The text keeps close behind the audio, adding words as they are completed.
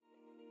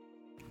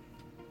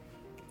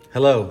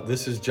Hello,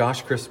 this is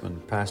Josh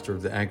Chrisman, pastor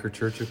of the Anchor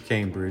Church of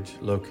Cambridge,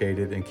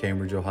 located in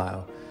Cambridge,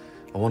 Ohio.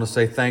 I want to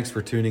say thanks for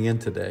tuning in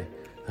today.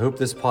 I hope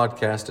this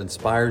podcast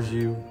inspires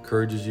you,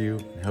 encourages you,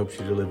 and helps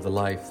you to live the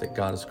life that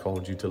God has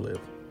called you to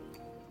live.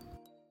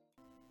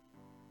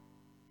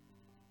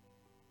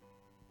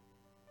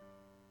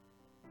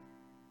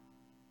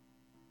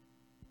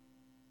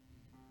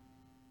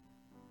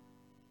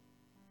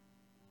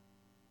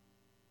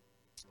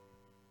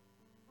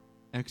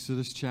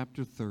 Exodus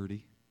chapter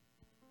 30.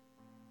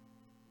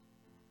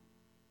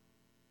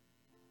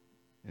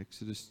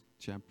 Exodus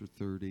chapter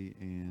 30,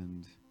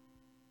 and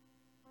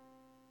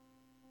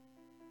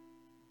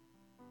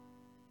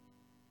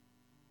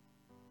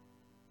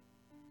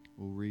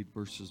we'll read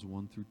verses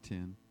 1 through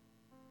 10.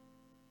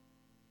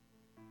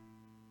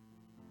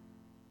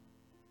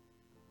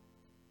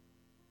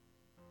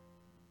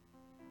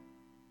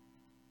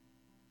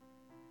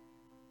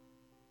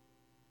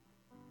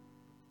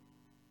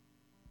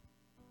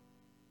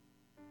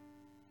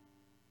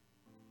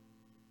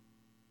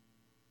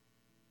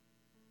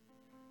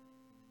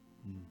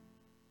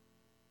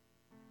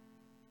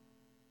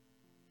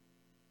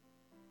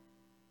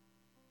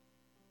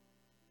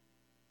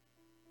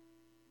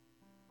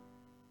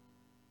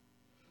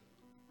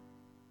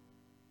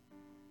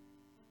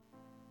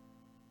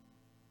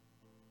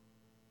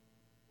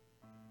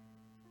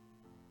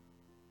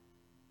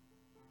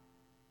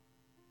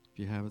 If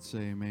you have it, say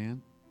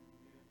amen.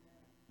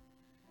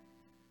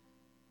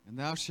 And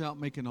thou shalt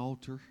make an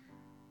altar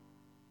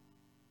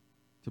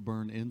to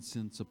burn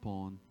incense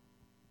upon.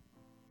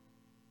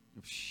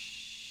 Of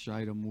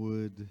shittim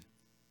wood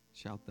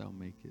shalt thou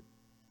make it.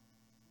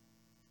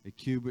 A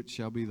cubit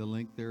shall be the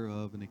length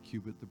thereof, and a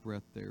cubit the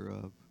breadth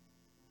thereof.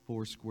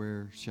 4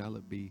 square shall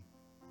it be,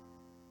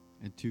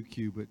 and 2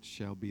 cubits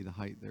shall be the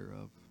height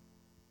thereof.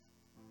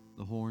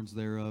 The horns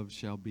thereof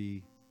shall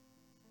be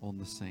on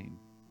the same.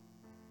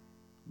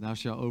 Thou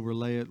shalt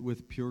overlay it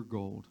with pure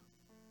gold,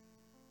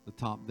 the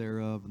top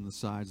thereof and the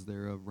sides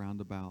thereof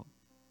round about,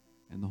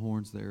 and the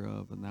horns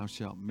thereof. And thou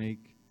shalt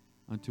make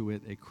unto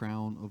it a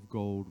crown of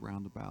gold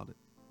round about it.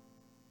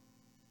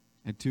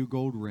 And 2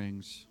 gold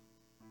rings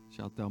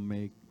shalt thou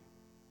make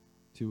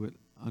to it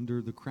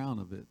under the crown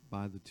of it,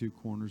 by the 2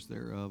 corners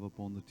thereof.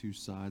 Upon the 2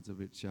 sides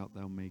of it shalt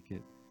thou make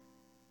it,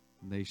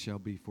 and they shall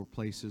be for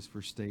places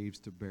for staves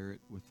to bear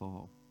it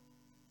withal.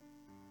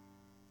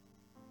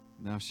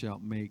 And thou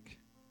shalt make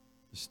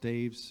the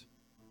staves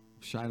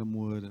of shittim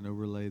wood, and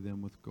overlay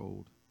them with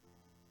gold.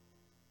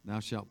 Thou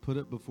shalt put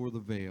it before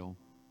the veil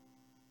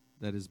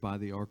that is by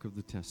the ark of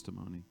the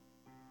testimony,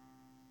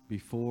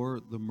 before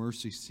the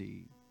mercy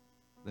seat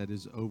that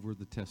is over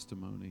the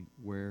testimony,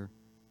 where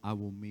I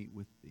will meet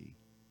with thee.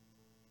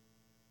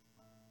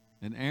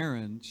 And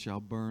Aaron shall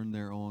burn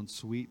thereon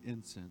sweet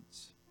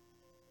incense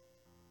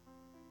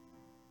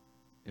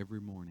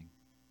every morning.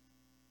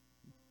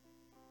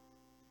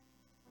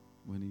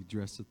 When he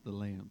dresseth the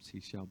lamps,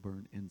 he shall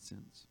burn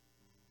incense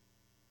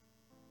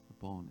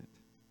upon it.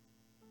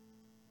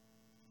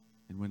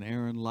 And when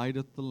Aaron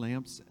lighteth the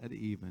lamps at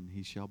even,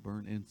 he shall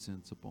burn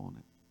incense upon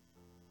it.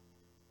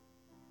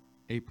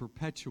 A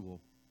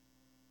perpetual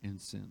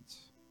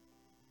incense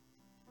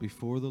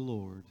before the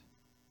Lord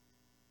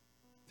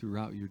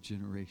throughout your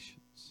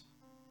generations.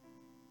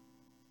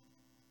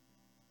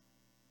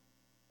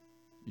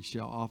 Ye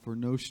shall offer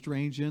no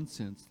strange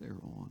incense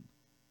thereon,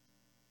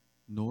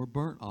 nor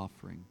burnt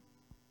offering,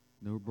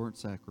 nor burnt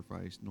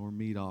sacrifice, nor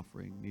meat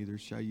offering, neither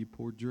shall ye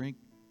pour drink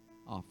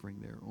offering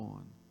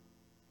thereon.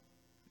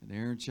 And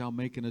Aaron shall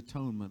make an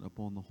atonement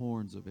upon the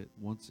horns of it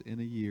once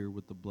in a year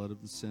with the blood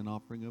of the sin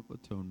offering of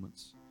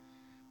atonements.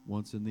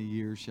 Once in the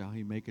year shall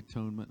he make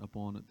atonement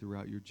upon it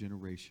throughout your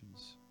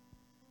generations.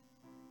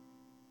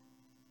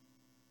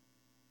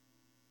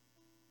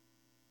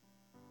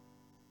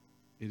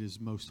 It is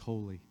most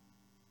holy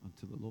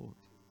unto the Lord.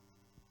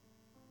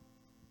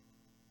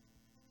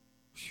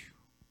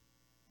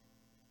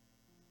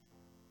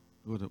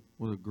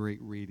 What a great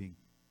reading.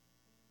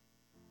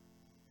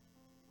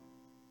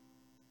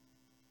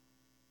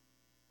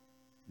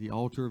 The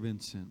altar of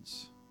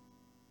incense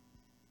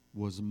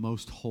was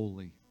most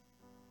holy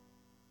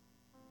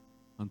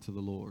unto the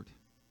Lord.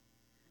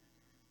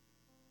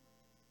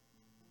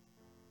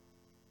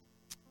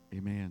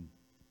 Amen.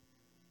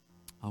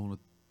 I want to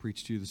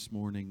preach to you this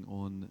morning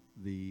on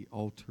the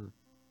altar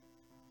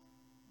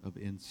of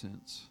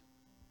incense.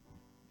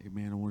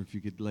 Amen. I wonder if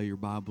you could lay your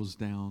Bibles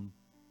down.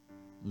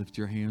 Lift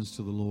your hands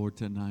to the Lord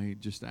tonight.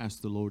 Just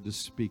ask the Lord to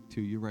speak to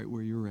you right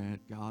where you're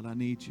at. God, I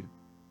need you.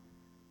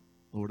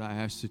 Lord, I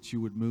ask that you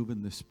would move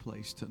in this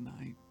place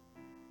tonight.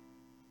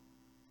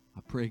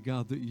 I pray,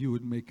 God, that you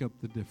would make up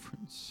the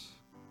difference.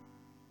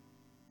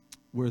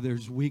 Where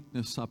there's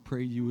weakness, I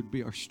pray you would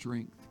be our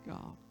strength,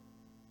 God.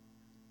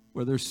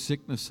 Where there's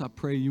sickness, I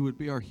pray you would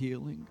be our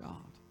healing,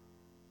 God.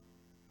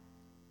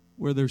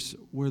 Where there's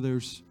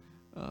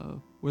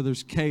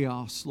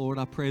chaos, Lord,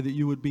 I pray that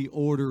you would be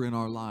order in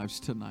our lives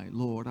tonight,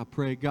 Lord. I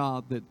pray,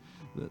 God, that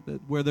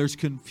where there's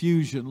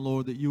confusion,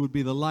 Lord, that you would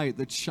be the light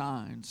that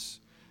shines.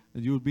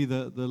 that you would be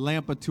the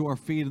lamp unto our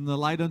feet and the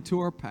light unto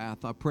our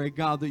path. I pray,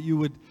 God, that you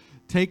would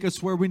take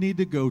us where we need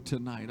to go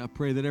tonight. I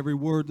pray that every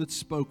word that's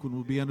spoken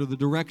will be under the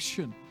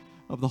direction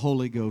of the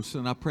Holy Ghost.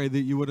 And I pray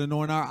that you would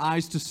anoint our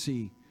eyes to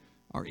see,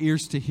 our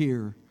ears to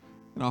hear,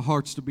 and our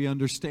hearts to be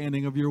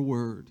understanding of your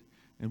word.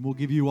 And we'll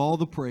give you all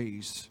the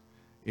praise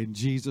in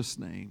Jesus'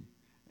 name.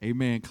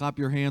 Amen. Clap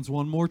your hands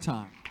one more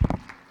time.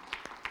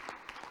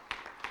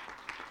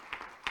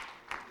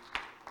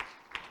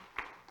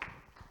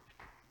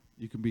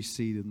 You can be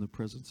seated in the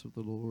presence of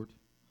the Lord.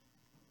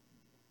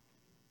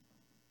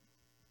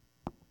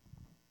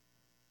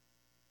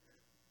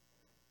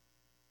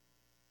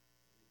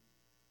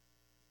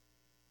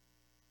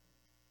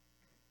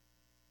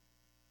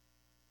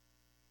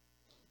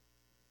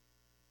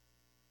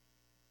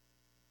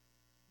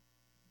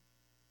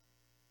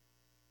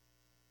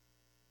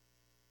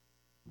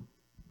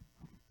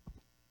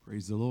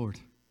 Praise the Lord.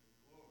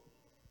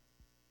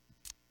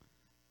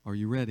 Are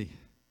you ready?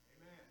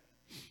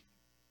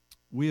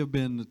 We have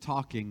been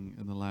talking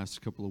in the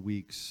last couple of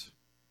weeks,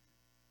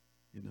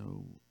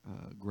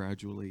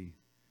 gradually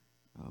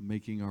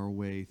making our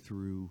way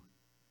through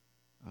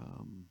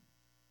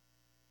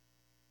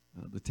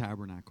the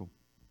tabernacle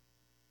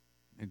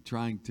and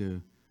trying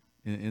to,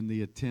 in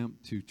the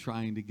attempt to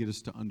trying to get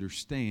us to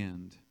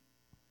understand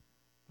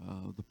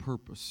the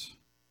purpose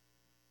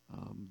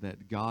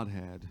that God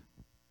had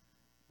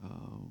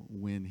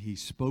when he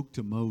spoke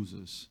to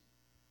Moses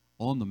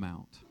on the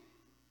mount.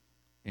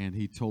 And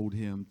he told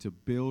him to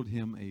build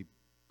him a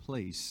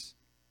place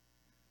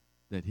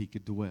that he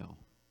could dwell.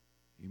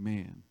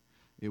 Amen.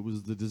 It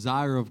was the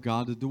desire of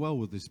God to dwell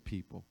with his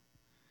people.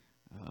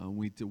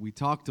 We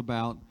talked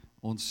about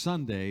on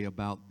Sunday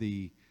about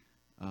the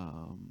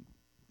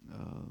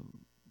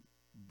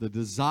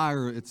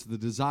desire. It's the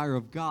desire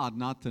of God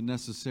not to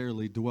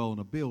necessarily dwell in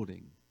a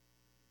building,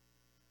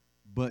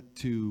 but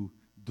to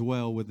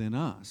dwell within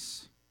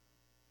us.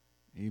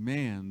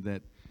 Amen.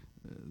 That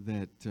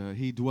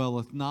he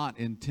dwelleth not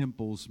in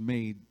temples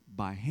made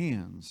by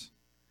hands,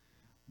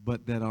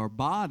 but that our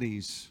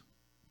bodies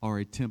are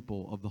a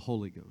temple of the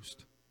Holy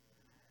Ghost.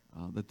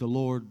 That the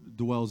Lord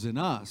dwells in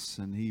us,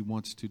 and he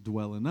wants to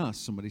dwell in us.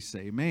 Somebody say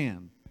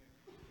amen.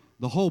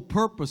 The whole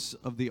purpose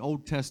of the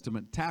Old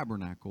Testament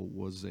tabernacle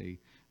was a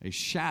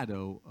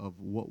shadow of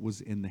what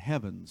was in the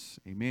heavens.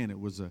 Amen. It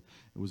was a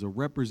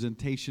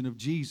representation of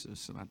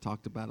Jesus, and I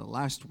talked about it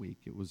last week.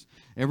 It was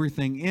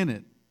everything in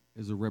it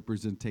is a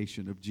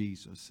representation of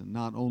Jesus, and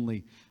not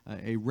only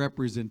a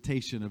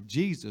representation of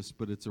Jesus,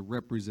 but it's a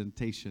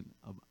representation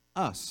of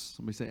us.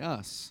 Somebody say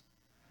us.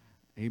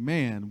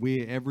 Amen.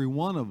 Every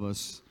one of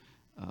us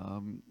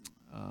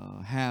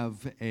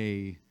have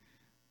a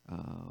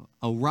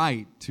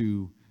right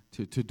to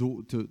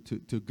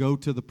go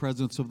to the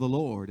presence of the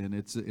Lord, and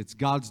it's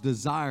God's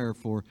desire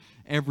for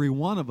every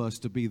one of us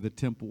to be the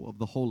temple of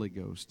the Holy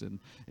Ghost.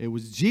 And it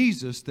was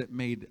Jesus that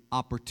made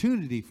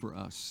opportunity for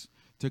us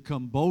to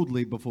come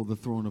boldly before the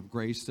throne of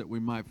grace, that we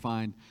might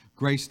find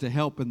grace to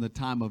help in the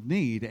time of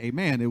need.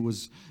 Amen. It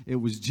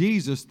was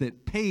Jesus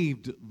that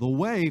paved the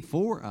way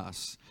for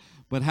us.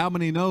 But how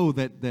many know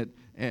that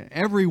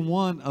every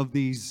one of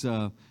these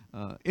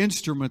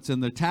instruments in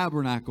the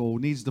tabernacle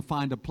needs to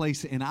find a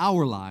place in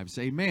our lives?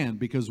 Amen.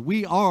 Because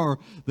we are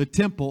the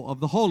temple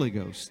of the Holy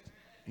Ghost.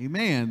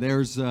 Amen.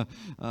 There's a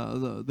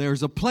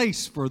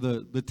place for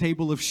the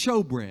table of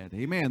showbread.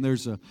 Amen.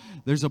 There's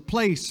a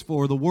place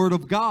for the Word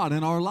of God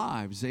in our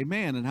lives.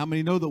 Amen. And how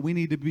many know that we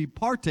need to be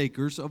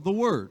partakers of the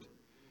Word?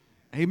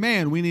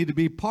 Amen. We need to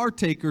be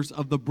partakers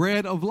of the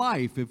bread of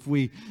life. If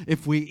we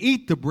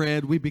eat the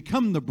bread, we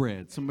become the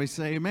bread. Somebody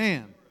say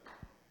amen.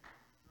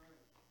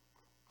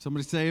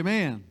 Somebody say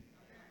amen.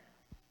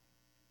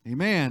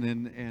 Amen.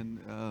 And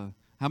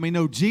how many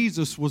know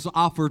Jesus was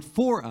offered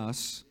for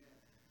us?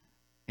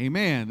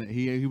 Amen.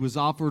 He was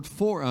offered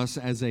for us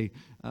as he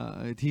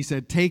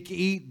said, "Take,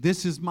 eat.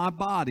 This is my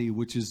body,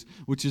 which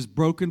is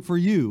broken for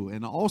you."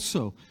 And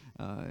also,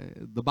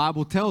 the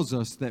Bible tells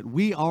us that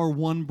we are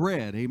one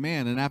bread.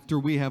 Amen. And after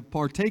we have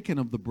partaken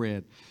of the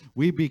bread,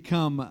 we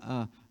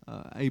become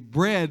a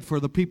bread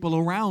for the people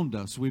around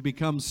us. We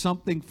become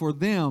something for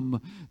them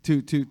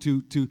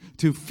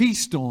to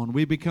feast on.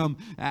 We become,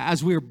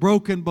 as we are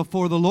broken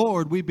before the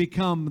Lord, we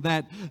become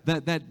that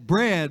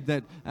bread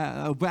that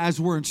as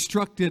we're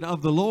instructed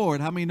of the Lord.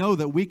 How many know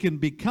that we can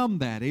become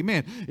that?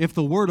 Amen. If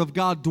the Word of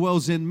God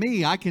dwells in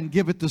me, I can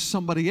give it to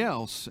somebody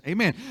else.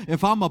 Amen.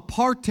 If I'm a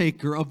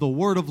partaker of the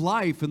Word of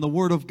life and the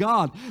Word of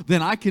God,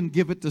 then I can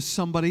give it to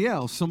somebody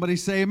else. Somebody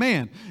say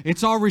amen.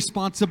 It's our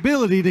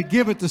responsibility to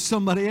give it to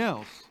somebody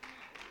else.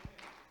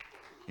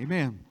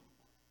 Amen.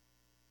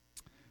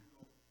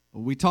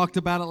 We talked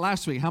about it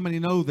last week. How many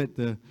know that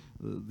the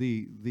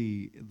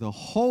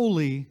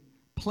holy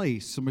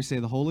place? Somebody say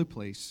the holy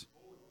place.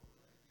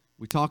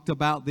 We talked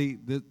about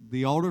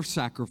the altar of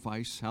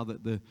sacrifice. How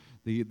that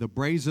the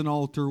brazen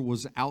altar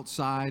was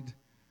outside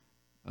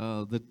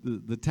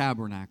the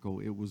tabernacle.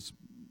 It was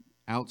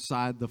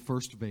outside the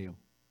first veil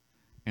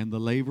and the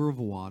laver of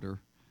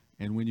water.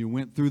 And when you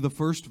went through the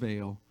first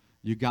veil,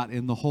 you got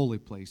in the holy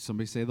place.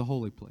 Somebody say the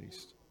holy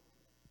place.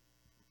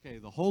 Okay,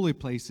 the holy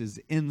place is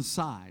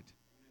inside.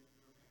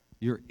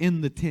 You're in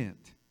the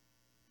tent.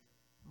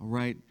 All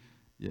right?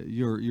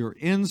 You're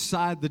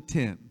inside the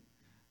tent.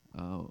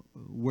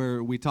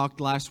 Where we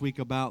talked last week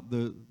about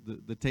the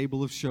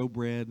table of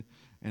showbread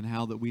and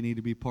how that we need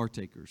to be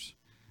partakers.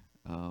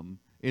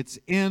 It's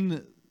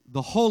in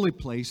the holy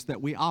place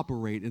that we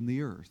operate in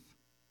the earth.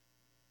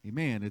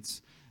 Amen.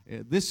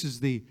 This is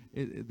the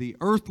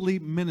earthly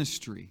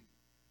ministry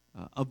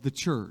of the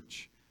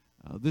church.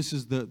 This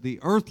is the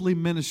earthly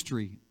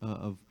ministry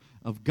of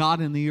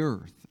God in the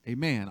earth.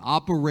 Amen.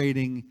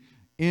 Operating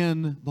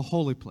in the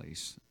holy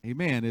place.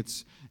 Amen.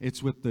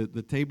 It's with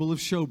the table of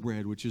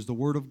showbread, which is the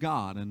Word of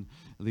God, and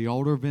the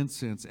altar of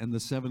incense, and the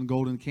 7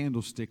 golden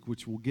candlestick,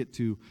 which we'll get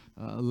to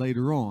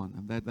later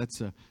on.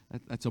 That's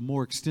a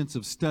more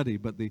extensive study.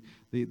 But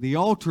the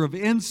altar of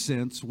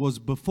incense was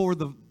before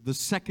the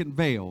second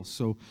veil.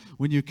 So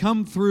when you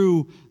come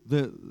through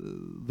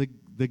the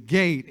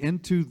gate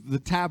into the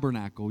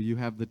tabernacle, you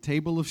have the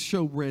table of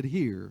showbread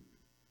here.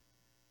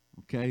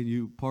 Okay,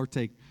 you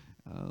partake.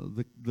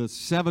 The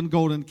 7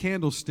 golden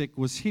candlestick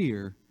was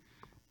here,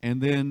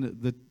 and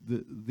then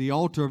the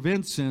altar of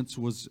incense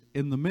was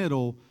in the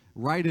middle,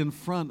 right in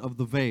front of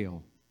the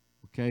veil.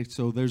 Okay,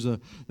 so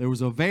there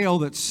was a veil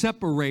that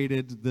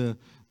separated the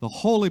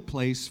holy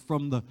place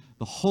from the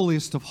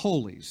holiest of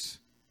holies.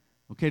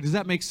 Okay, does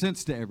that make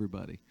sense to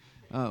everybody?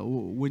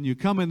 When you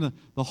come in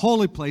the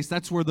holy place,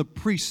 that's where the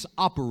priests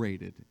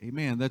operated.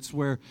 Amen. That's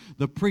where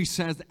the priests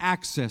had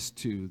access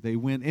to. They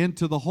went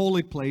into the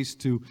holy place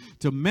to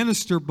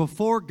minister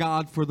before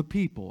God for the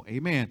people.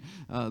 Amen.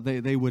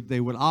 They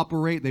would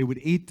operate. They would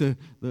eat the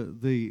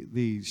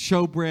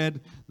showbread.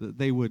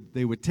 They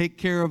would take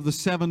care of the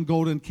 7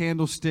 golden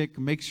candlestick,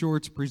 make sure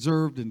it's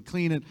preserved and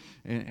clean it,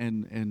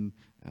 and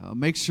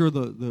make sure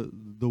the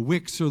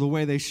wicks are the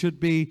way they should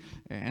be,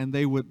 and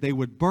they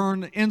would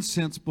burn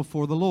incense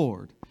before the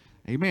Lord.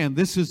 Amen.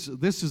 This is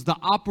the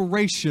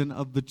operation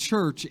of the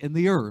church in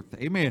the earth.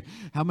 Amen.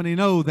 How many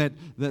know that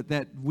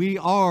we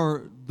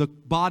are the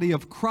body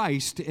of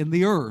Christ in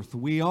the earth?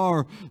 We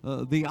are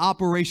the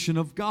operation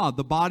of God.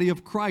 The body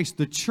of Christ,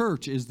 the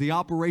church, is the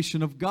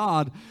operation of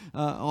God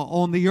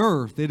on the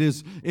earth. It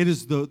is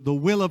the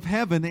will of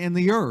heaven in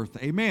the earth.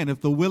 Amen.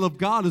 If the will of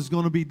God is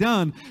going to be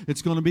done,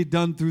 it's going to be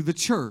done through the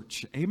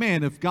church.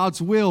 Amen. If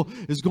God's will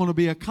is going to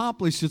be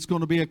accomplished, it's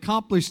going to be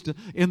accomplished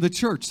in the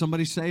church.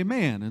 Somebody say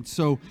amen. And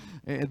so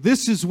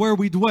this is where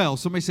we dwell.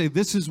 Somebody say,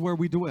 this is where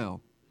we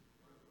dwell.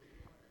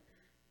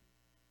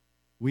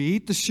 We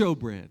eat the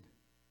showbread,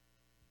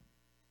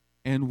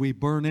 and we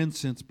burn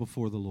incense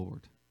before the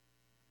Lord.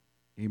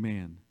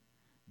 Amen.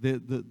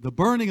 The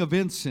burning of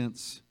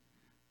incense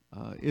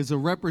is a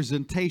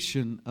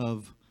representation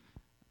of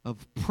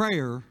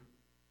prayer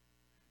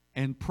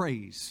and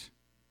praise.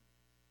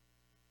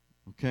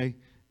 Okay?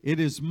 It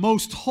is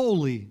most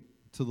holy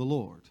to the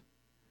Lord.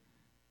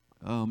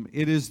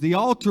 It is the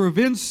altar of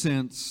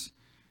incense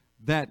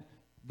that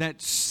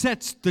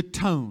sets the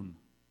tone.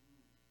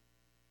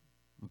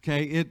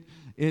 Okay?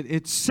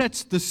 It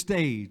sets the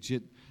stage.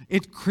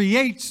 It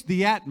creates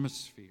the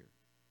atmosphere.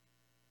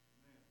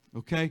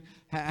 Okay?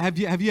 Have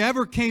you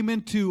ever came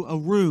into a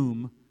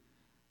room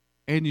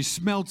and you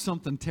smelled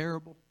something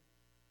terrible?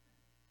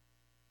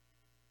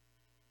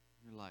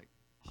 You're like,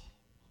 oh,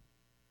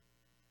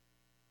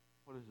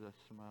 what is that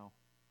smell?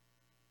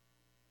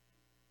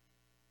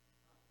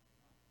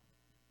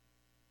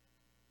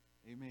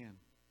 Amen.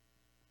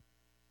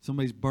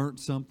 Somebody's burnt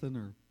something,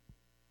 or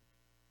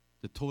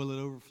the toilet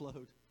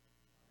overflowed.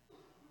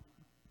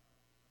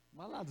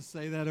 Am I allowed to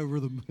say that over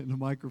in the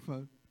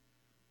microphone?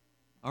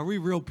 Are we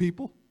real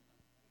people?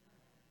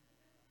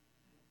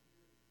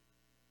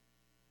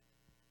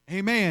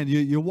 Amen.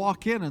 You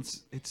walk in, and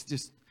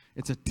it's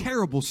a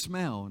terrible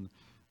smell. And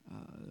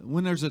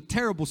when there's a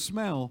terrible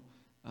smell,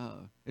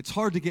 it's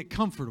hard to get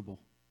comfortable,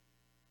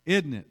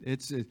 isn't it?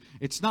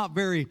 It's not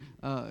very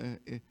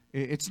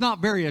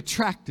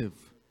attractive.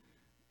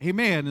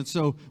 Amen. And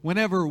so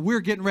whenever we're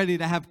getting ready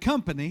to have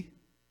company,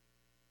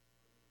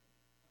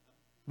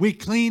 we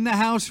clean the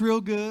house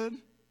real good.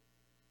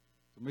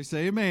 Somebody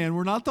say amen.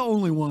 We're not the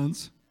only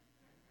ones.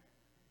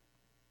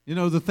 You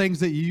know, the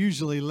things that you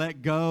usually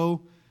let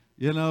go,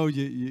 you know,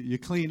 you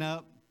clean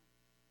up.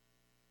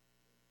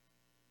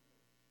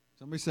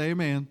 Somebody say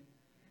amen.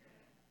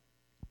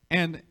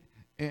 And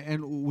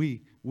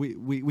we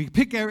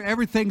pick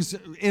everything's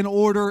in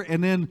order,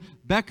 and then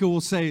Becca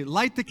will say,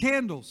 light the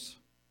candles.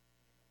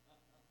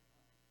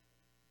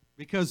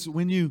 Because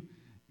when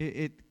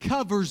it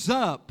covers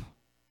up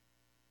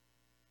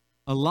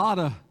a lot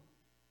of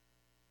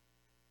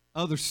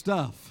other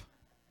stuff.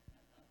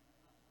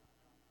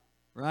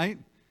 Right?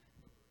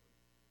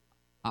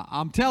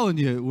 I'm telling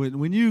you,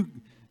 when you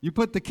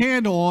put the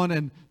candle on,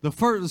 and the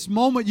first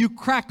moment you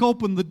crack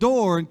open the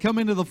door and come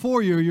into the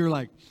foyer, you're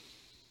like,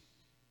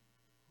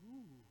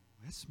 ooh,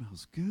 that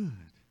smells good.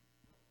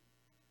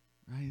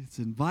 Right? It's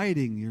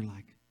inviting. You're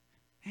like,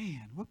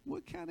 man,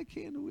 what kind of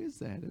candle is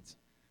that? It's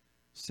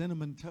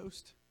cinnamon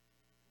toast.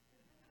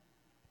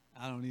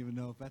 I don't even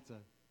know if that's a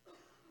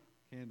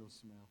candle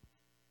smell.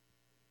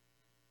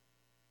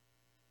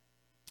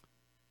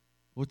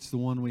 What's the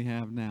one we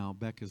have now?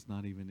 Becca's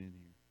not even in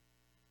here.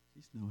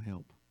 She's no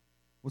help.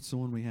 What's the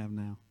one we have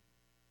now?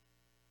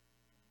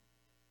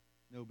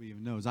 Nobody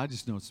even knows. I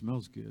just know it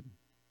smells good.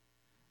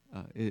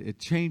 It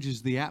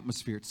changes the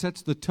atmosphere. It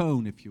sets the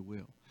tone, if you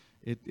will.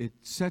 It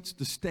sets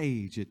the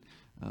stage. It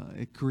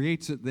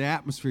creates the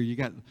atmosphere. You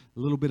got a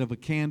little bit of a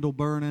candle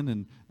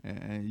burning,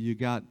 and you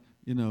got,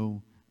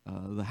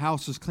 the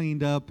house is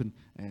cleaned up, and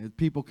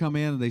people come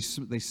in and they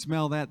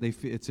smell that.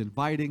 It's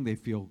inviting. They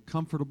feel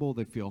comfortable.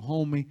 They feel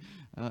homey.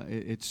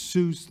 It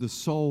soothes the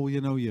soul.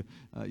 It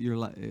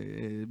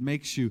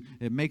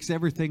makes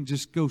everything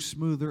just go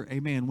smoother.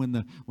 Amen.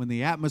 When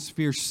the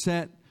atmosphere's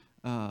set,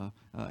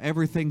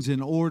 everything's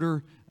in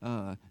order.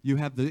 You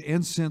have the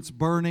incense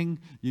burning.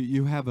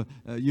 You have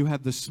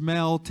the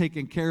smell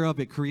taken care of.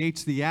 It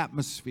creates the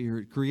atmosphere.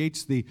 It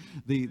creates the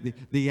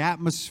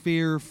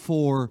atmosphere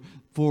for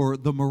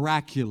the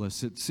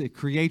miraculous. It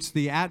creates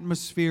the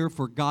atmosphere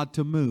for God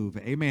to move.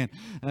 Amen.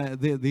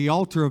 The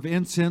altar of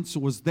incense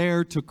was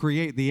there to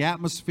create the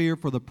atmosphere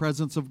for the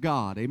presence of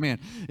God. Amen.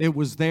 It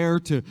was there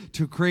to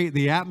create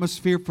the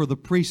atmosphere for the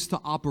priest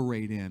to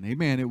operate in.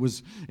 Amen. It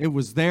was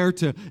there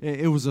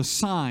it was a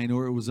sign,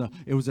 or it was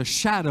a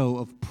shadow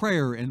of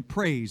prayer and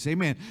praise.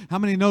 Amen. How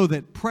many know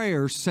that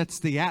prayer sets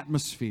the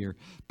atmosphere?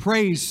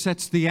 Praise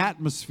sets the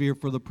atmosphere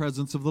for the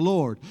presence of the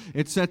Lord.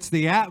 It sets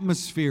the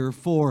atmosphere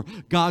for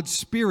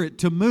God's Spirit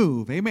to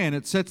move. Amen.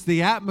 It sets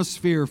the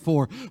atmosphere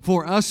for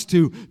us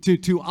to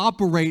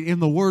operate in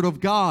the Word of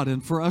God,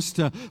 and for us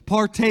to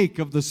partake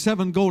of the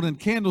 7 golden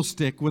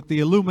candlestick with the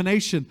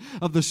illumination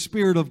of the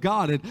Spirit of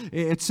God.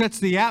 It sets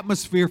the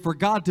atmosphere for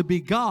God to be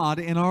God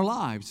in our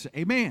lives.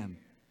 Amen.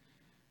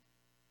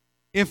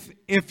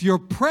 If you're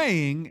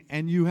praying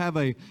and you have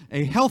a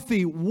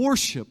healthy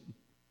worship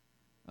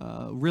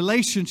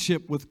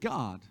relationship with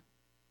God,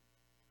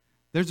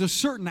 there's a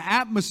certain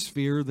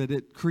atmosphere that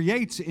it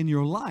creates in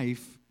your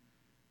life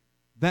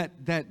that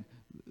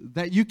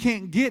you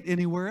can't get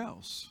anywhere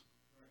else.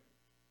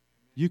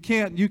 You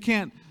can't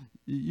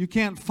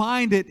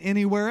find it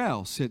anywhere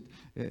else.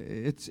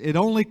 It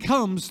only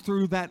comes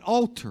through that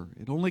altar.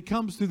 It only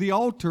comes through the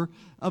altar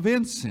of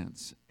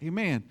incense.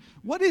 Amen.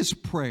 What is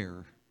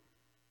prayer?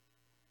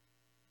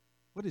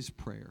 What is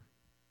prayer?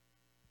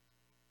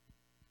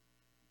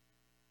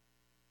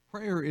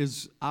 Prayer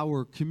is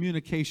our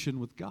communication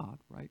with God,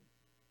 right?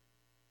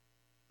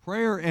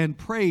 Prayer and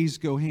praise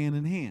go hand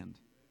in hand.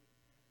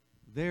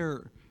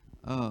 You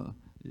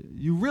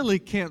really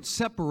can't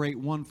separate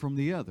one from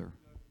the other.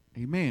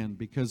 Amen.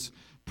 Because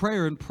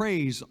prayer and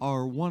praise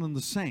are one and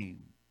the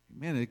same.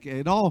 Amen.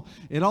 It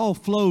all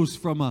flows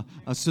from a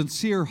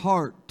sincere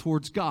heart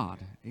towards God.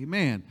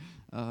 Amen.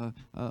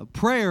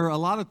 Prayer, a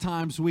lot of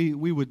times we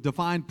would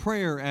define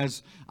prayer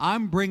as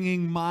I'm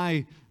bringing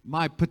my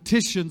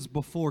petitions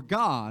before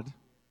God,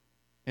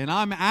 and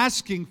I'm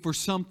asking for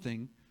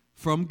something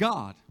from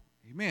God.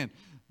 Amen.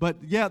 But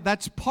yeah,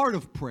 that's part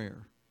of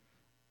prayer.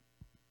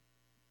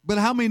 But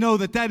how many know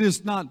that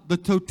is not the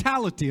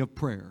totality of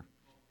prayer?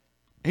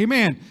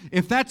 Amen.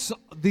 If that's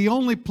the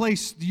only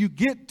place you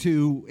get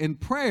to in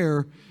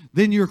prayer,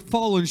 then you're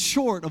falling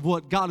short of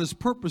what God has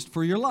purposed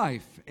for your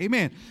life.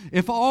 Amen.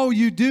 If all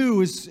you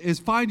do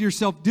is find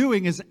yourself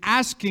doing is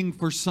asking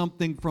for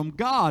something from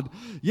God,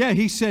 yeah,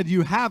 He said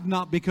you have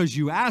not because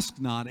you ask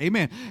not.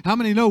 Amen. How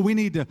many know we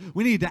need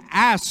to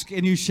ask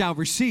and you shall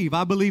receive?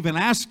 I believe in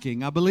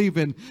asking. I believe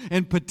in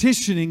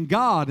petitioning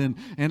God and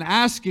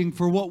asking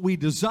for what we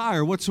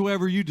desire.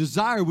 Whatsoever you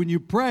desire when you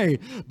pray,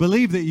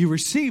 believe that you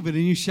receive it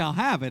and you shall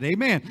have it.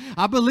 Amen.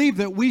 I believe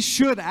that we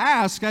should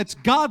ask. That's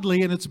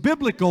godly and it's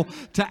biblical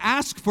to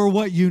ask for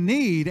what you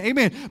need.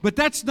 Amen. But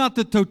that's not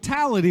the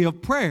totality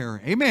of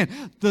prayer. Amen.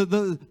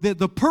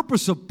 The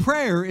purpose of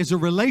prayer is a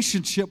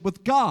relationship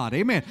with God.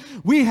 Amen.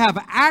 We have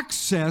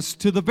access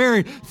to the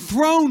very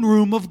throne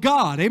room of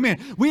God. Amen.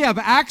 We have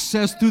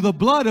access through the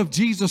blood of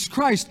Jesus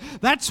Christ.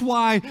 That's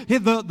why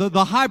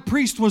the high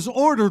priest was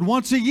ordered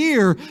once a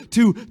year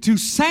to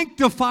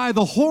sanctify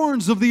the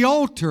horns of the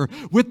altar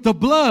with the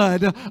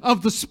blood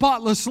of the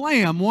spotless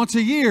lamb once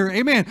a year.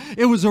 Amen.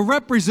 It was a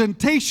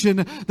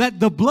representation that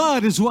the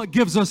blood is what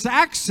gives us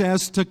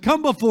access to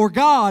come before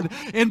God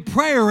in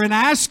prayer and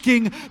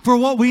asking for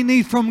what we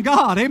need from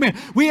God. Amen.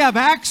 We have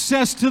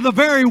access to the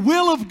very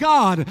will of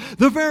God,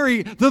 the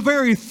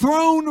very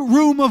throne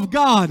room of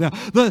God,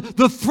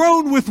 the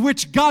throne with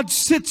which God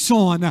sits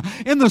on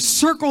in the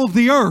circle of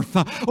the earth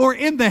or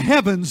in the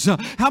heavens.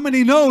 How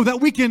many know that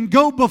we can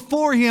go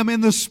before Him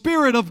in the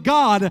Spirit of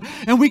God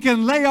and we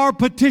can lay our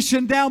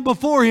petition down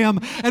before Him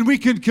and we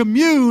can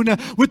commune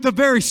with the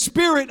very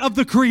Spirit of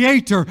the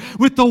Creator,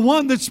 with the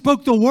one that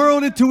spoke the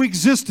world into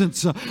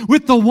existence,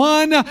 with the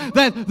one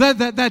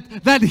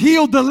that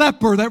healed the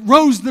leper,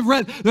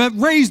 that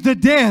raised the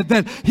dead,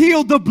 that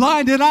healed the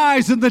blinded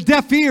eyes and the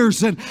deaf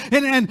ears,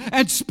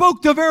 and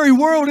spoke the very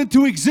world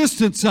into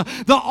existence.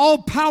 The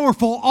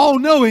all-powerful,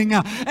 all-knowing,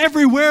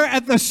 everywhere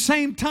at the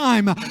same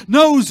time,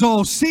 knows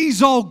all,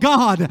 sees all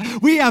God.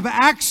 We have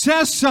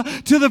access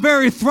to the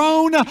very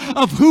throne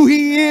of who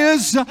He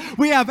is.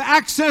 We have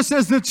access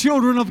as the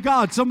children of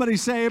God. Somebody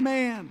say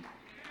amen.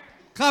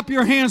 Clap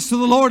your hands to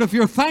the Lord if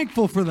you're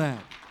thankful for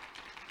that.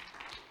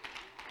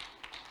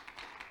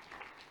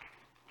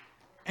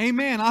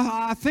 Amen.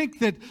 I think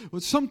that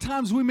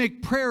sometimes we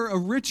make prayer a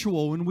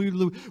ritual and we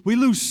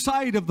lose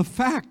sight of the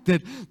fact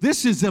that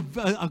this is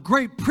a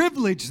great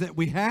privilege that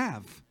we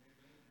have.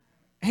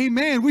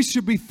 Amen. We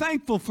should be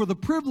thankful for the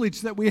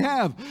privilege that we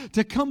have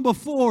to come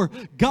before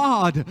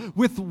God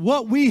with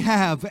what we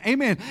have.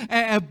 Amen.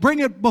 Bring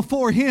it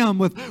before Him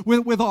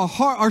with our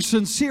heart, our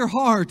sincere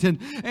heart,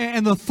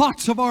 and the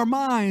thoughts of our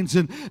minds,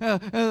 and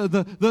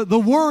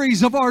the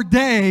worries of our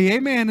day.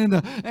 Amen.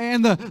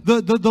 And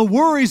the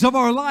worries of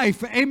our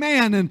life.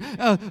 Amen. And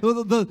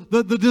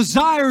the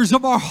desires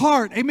of our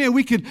heart. Amen.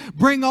 We can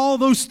bring all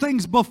those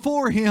things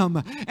before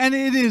Him, and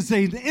it is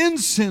an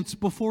incense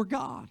before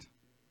God.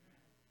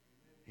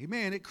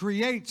 Amen. It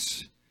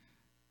creates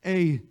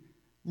a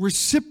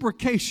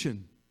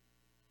reciprocation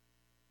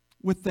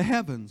with the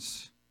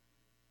heavens.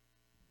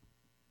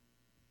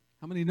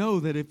 How many know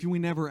that if we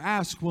never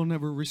ask, we'll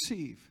never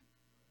receive?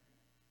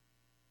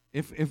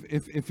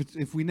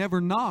 If we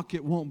never knock,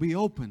 it won't be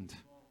opened.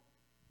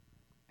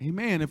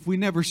 Amen. If we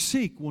never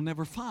seek, we'll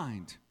never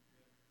find.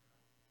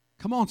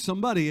 Come on,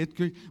 somebody.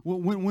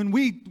 When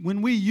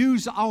we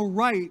use our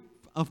right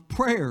of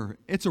prayer,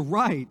 it's a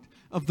right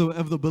of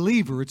the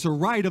believer. It's a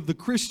right of the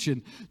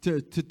Christian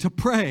to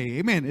pray.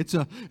 Amen. It's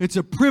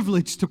a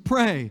privilege to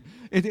pray.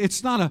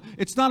 It's not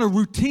a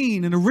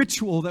routine and a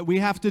ritual that we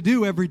have to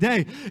do every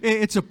day.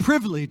 It's a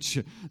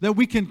privilege that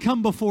we can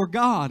come before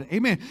God.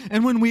 Amen.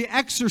 And when we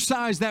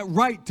exercise that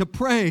right to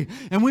pray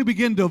and we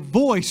begin to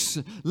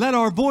let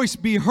our voice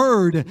be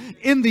heard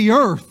in the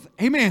earth.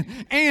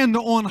 Amen. And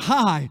on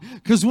high.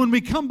 Because when we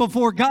come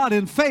before God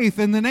in faith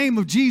in the name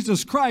of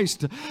Jesus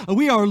Christ,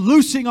 we are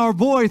loosing our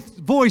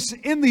voice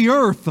in the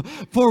earth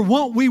for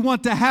what we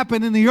want to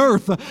happen in the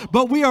earth.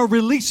 But we are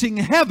releasing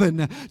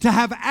heaven to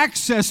have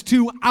access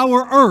to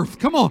our earth.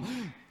 Come on.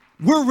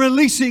 We're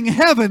releasing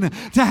heaven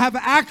to have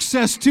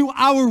access to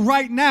our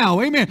right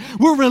now. Amen.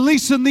 We're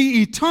releasing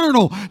the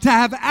eternal to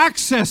have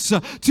access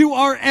to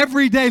our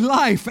everyday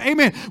life.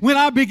 Amen. When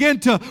I begin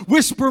to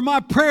whisper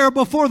my prayer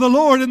before the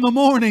Lord in the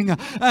morning,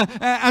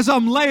 as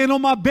I'm laying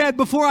on my bed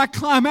before I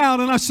climb out,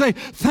 and I say,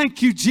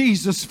 thank you,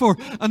 Jesus, for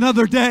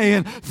another day.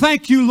 And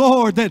thank you,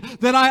 Lord,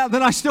 that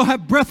I still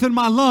have breath in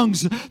my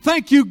lungs.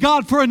 Thank you,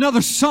 God, for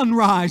another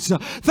sunrise.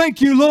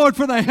 Thank you, Lord,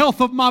 for the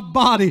health of my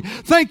body.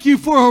 Thank you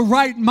for a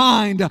right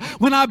mind.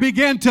 When I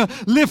began to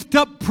lift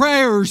up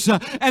prayers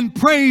and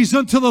praise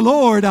unto the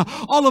Lord,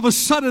 all of a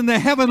sudden the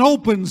heaven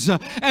opens,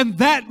 and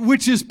that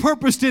which is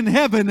purposed in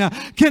heaven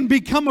can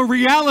become a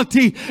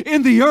reality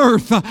in the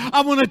earth.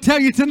 I want to tell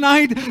you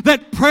tonight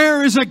that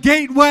prayer is a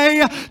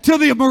gateway to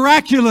the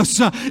miraculous.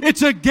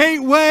 It's a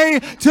gateway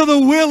to the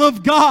will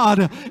of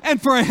God,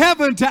 and for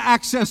heaven to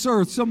access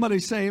earth. Somebody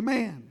say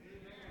amen.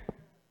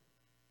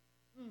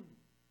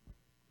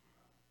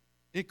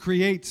 It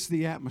creates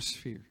the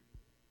atmosphere.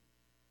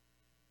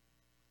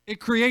 It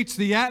creates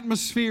the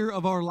atmosphere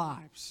of our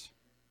lives,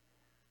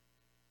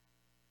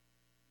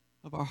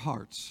 of our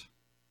hearts.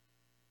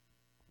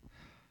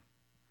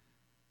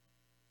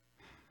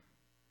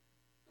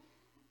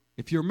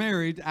 If you're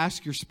married,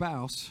 ask your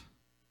spouse,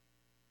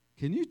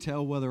 can you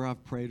tell whether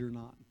I've prayed or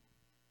not?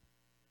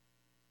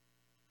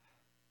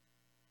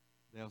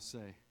 They'll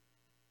say,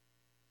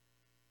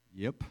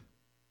 yep.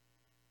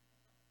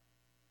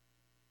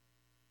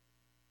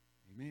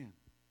 Amen.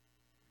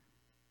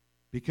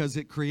 Because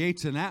it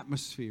creates an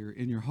atmosphere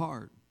in your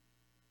heart.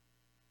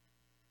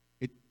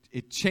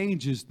 It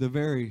changes the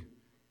very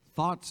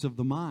thoughts of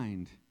the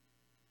mind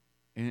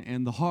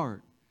and the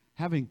heart.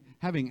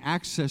 Having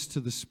access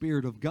to the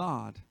Spirit of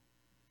God,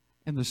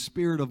 and the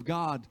Spirit of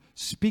God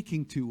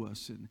speaking to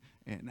us and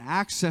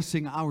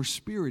accessing our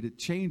spirit, it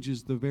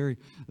changes the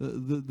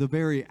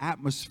very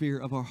atmosphere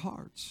of our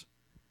hearts.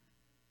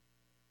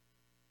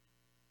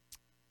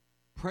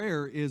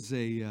 Prayer is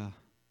a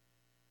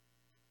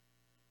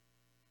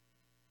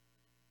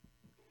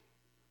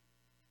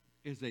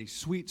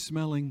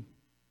sweet-smelling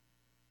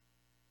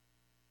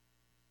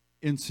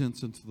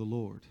incense unto the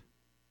Lord.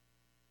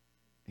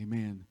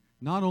 Amen.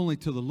 Not only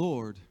to the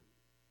Lord,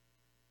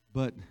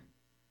 but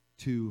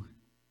to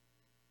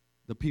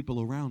the people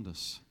around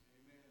us.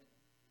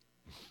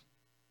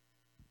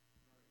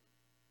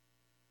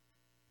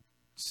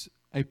 It's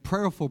a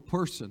prayerful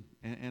person,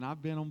 and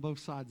I've been on both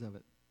sides of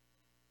it.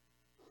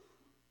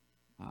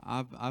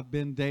 I've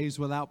been days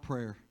without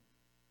prayer,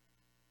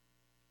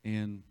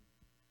 and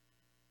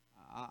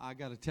I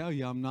got to tell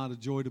you, I'm not a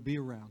joy to be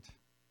around.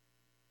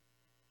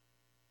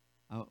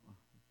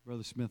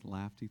 Brother Smith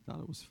laughed. He thought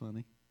it was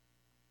funny.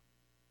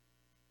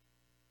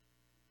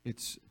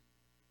 It's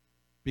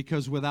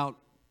because without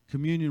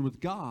communion with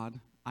God,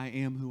 I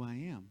am who I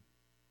am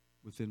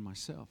within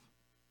myself.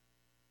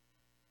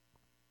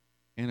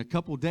 And a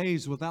couple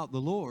days without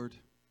the Lord,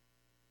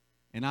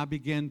 and I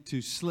begin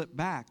to slip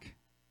back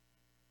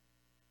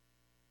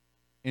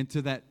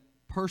into that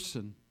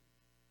person.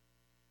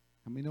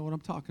 How many know what I'm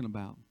talking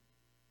about?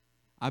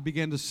 I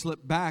began to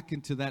slip back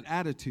into that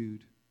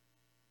attitude.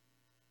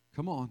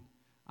 Come on.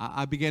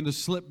 I began to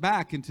slip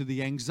back into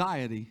the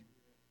anxiety.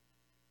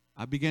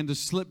 I began to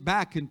slip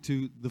back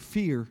into the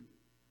fear.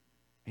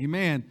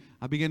 Amen.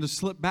 I began to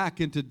slip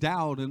back into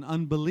doubt and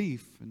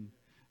unbelief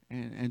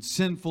and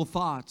sinful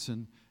thoughts.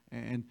 And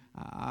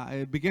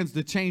it begins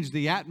to change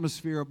the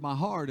atmosphere of my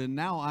heart. And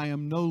now I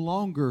am no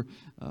longer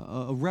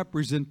a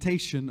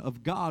representation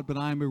of God, but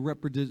I am a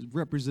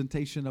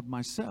representation of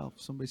myself.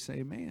 Somebody say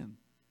amen.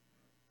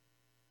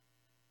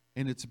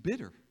 And it's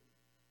bitter.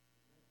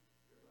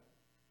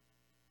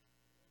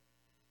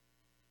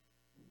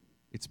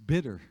 It's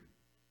bitter.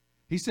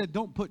 He said,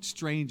 don't put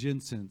strange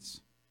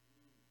incense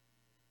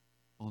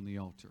on the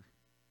altar.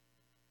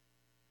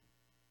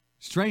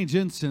 Strange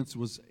incense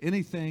was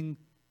anything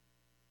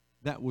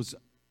that was,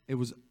 it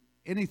was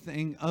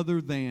anything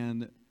other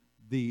than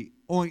the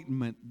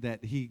ointment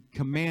that he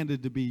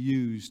commanded to be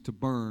used to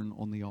burn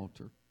on the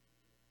altar.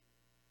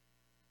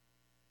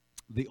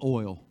 The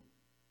oil.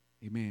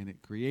 Amen.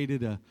 It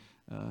created a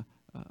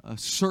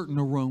certain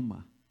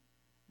aroma.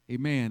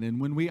 Amen. And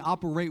when we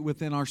operate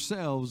within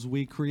ourselves,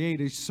 we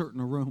create a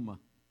certain aroma.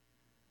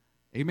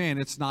 Amen.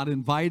 It's not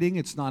inviting.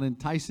 It's not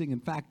enticing. In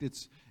fact,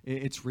 it's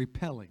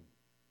repelling.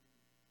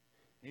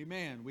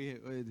 Amen.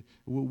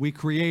 We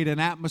create an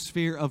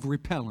atmosphere of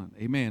repellent.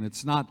 Amen.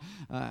 It's not.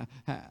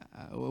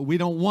 We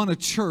don't want a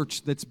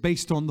church that's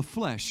based on the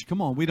flesh.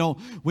 Come on. We don't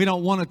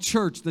want a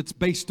church that's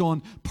based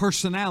on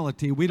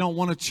personality. We don't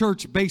want a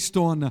church based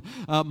on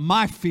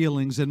my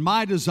feelings and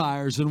my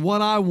desires and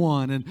what I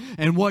want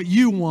and what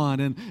you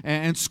want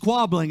and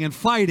squabbling and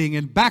fighting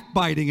and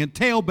backbiting and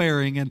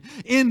tailbearing and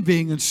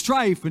envying and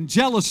strife and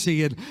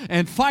jealousy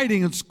and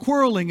fighting and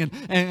quarreling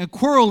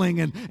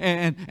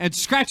and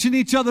scratching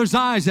each other's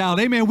eyes out.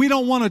 Amen. We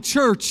don't want a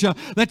church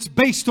that's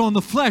based on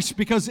the flesh,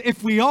 because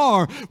if we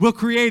are, we'll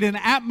create an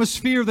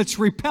atmosphere that's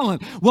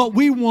repellent. What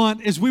we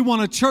want is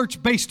a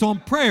church based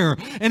on prayer.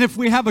 And if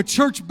we have a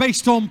church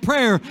based on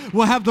prayer,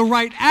 we'll have the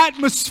right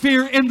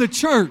atmosphere in the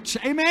church.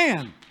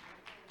 Amen.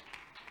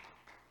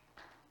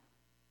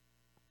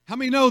 How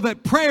many know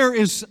that prayer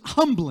is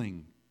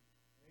humbling?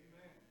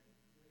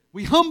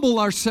 We humble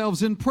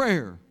ourselves in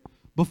prayer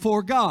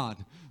before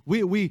God. We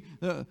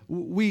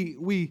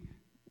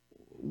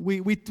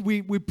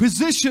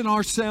position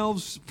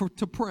ourselves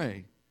to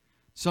pray.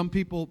 Some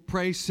people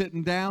pray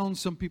sitting down.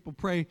 Some people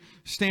pray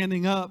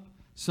standing up.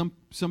 Some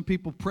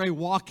people pray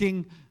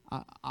walking.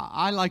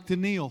 I like to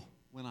kneel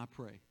when I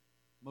pray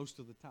most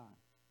of the time.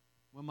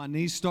 When my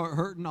knees start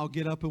hurting, I'll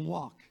get up and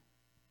walk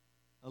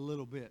a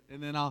little bit,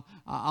 and then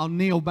I'll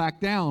kneel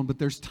back down. But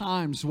there's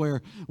times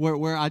where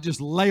I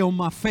just lay on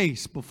my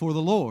face before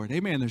the Lord.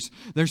 Amen.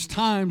 There's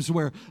times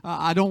where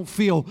I don't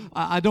feel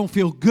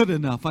good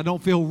enough. I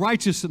don't feel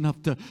righteous enough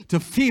to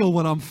feel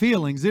what I'm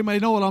feeling. Does anybody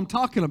know what I'm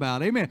talking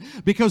about? Amen.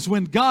 Because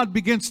when God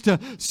begins to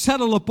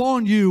settle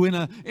upon you in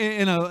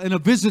a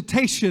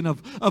visitation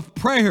of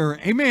prayer,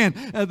 amen,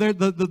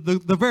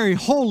 the very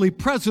holy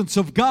presence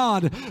of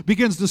God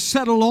begins to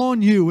settle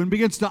on you and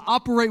begins to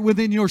operate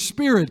within your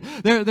spirit.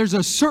 There's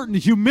a certain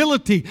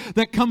humility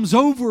that comes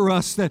over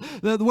us that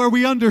where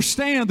we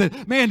understand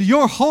that, man,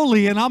 you're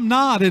holy and I'm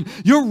not, and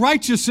you're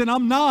righteous and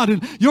I'm not,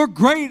 and you're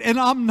great and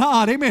I'm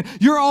not. Amen.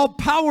 You're all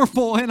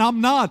powerful and I'm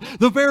not.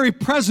 The very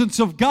presence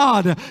of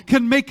God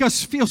can make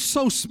us feel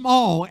so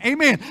small.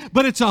 Amen.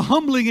 But it's a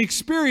humbling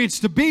experience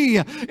to be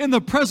in the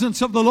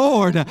presence of the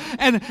Lord.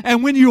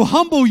 And when you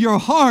humble your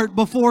heart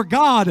before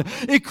God,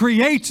 it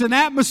creates an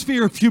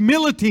atmosphere of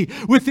humility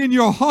within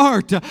your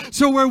heart.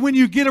 So where when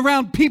you get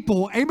around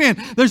people, amen,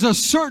 there's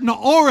a certain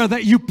aura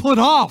that you put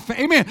off.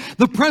 Amen.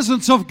 The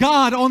presence of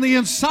God on the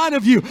inside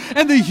of you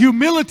and the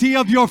humility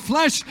of your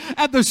flesh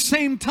at the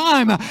same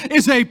time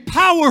is a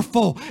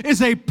powerful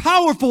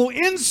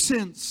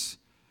incense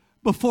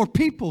before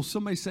people.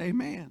 Somebody say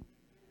amen.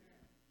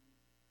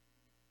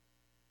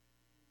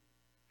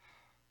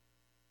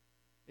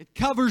 It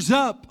covers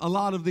up a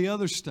lot of the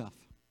other stuff.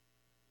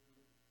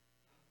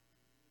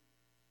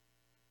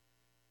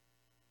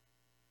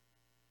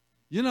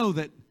 You know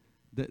that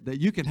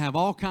you can have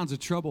all kinds of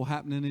trouble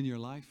happening in your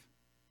life,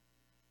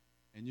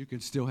 and you can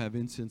still have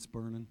incense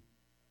burning.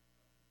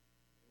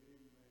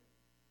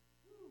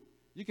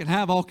 You can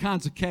have all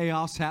kinds of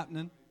chaos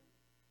happening,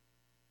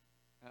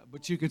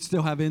 but you can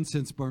still have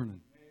incense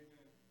burning.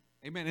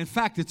 Amen. In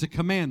fact, it's a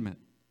commandment.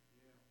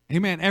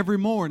 Amen. Every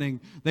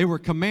morning they were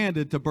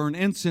commanded to burn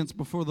incense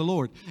before the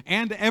Lord.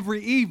 And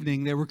every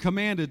evening they were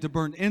commanded to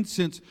burn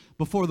incense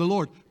before the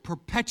Lord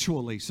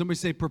perpetually. Somebody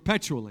say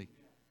perpetually.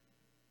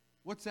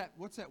 What's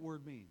that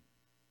word mean?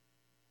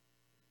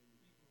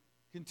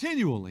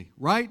 Continually,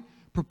 right?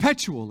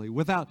 Perpetually,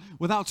 without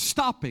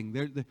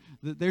stopping.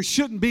 There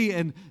shouldn't be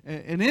an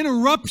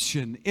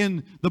interruption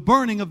in the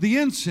burning of the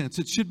incense.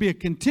 It should be a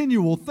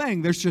continual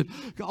thing. There should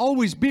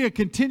always be a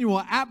continual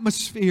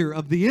atmosphere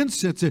of the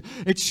incense.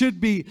 It should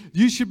be,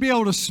 you should be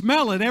able to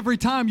smell it every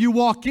time you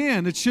walk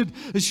in. It should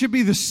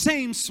be the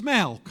same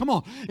smell. Come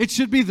on. It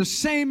should be the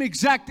same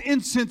exact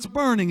incense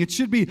burning. It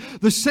should be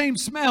the same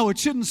smell. It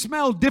shouldn't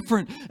smell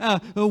different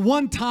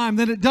one time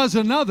than it does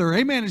another.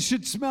 Amen. It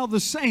should smell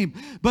the same.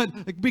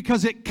 But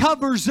because it covers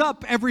covers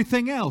up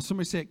everything else.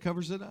 Somebody say it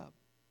covers it up.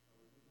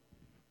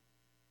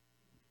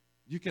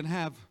 You can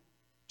have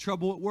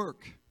trouble at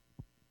work,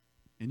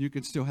 and you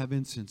can still have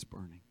incense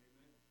burning.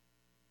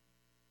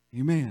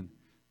 Amen.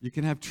 You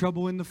can have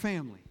trouble in the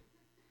family,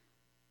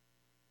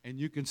 and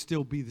you can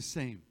still be the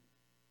same.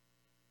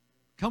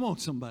 Come on,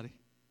 somebody.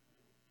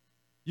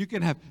 You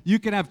can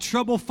have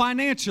trouble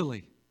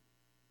financially,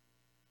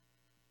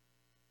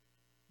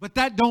 but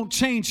that don't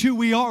change who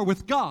we are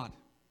with God.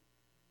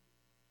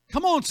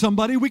 Come on,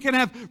 somebody. We can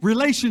have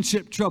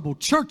relationship trouble,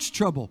 church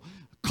trouble,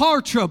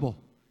 car trouble,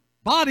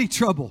 body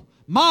trouble,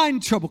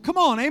 mind trouble. Come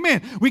on,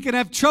 amen. We can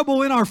have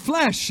trouble in our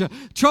flesh,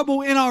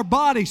 trouble in our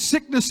body,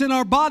 sickness in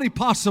our body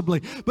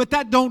possibly. But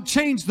that don't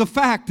change the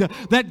fact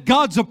that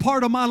God's a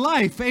part of my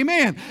life.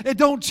 Amen. It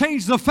don't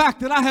change the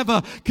fact that I have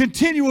a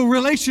continual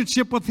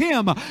relationship with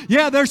Him.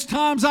 Yeah, there's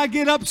times I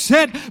get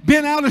upset,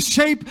 been out of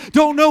shape,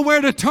 don't know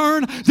where to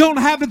turn, don't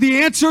have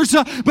the answers,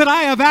 but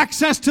I have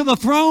access to the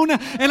throne,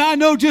 and I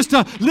know just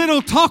a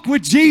little talk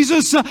with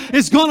Jesus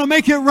is going to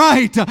make it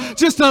right.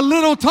 Just a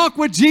little talk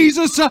with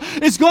Jesus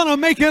is going to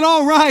make it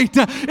all right.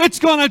 It's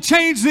going to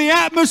change the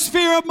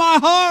atmosphere of my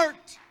heart.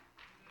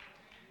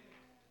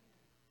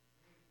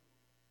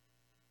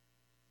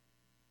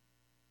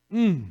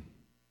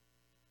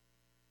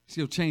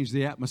 It'll change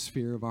the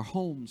atmosphere of our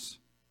homes,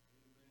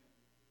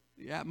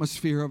 the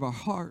atmosphere of our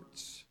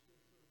hearts.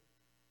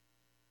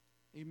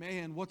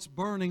 Amen. What's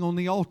burning on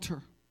the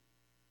altar?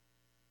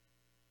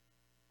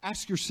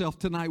 Ask yourself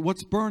tonight,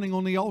 what's burning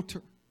on the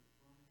altar?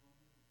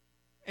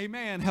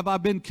 Amen. Have I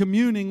been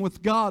communing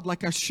with God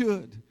like I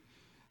should?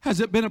 Has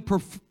it been a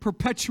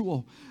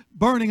perpetual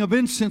burning of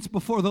incense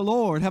before the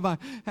Lord? Have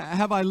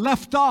I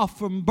left off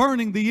from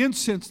burning the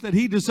incense that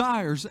He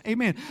desires?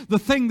 Amen. The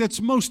thing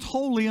that's most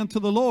holy unto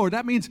the Lord.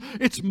 That means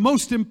it's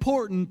most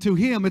important to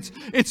Him.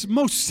 It's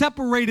most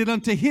separated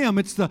unto Him.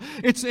 It's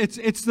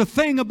the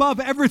thing above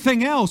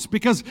everything else,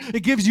 because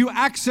it gives you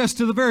access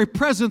to the very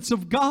presence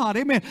of God.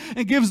 Amen.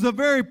 It gives the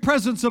very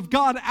presence of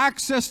God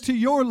access to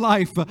your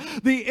life.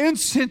 The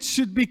incense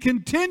should be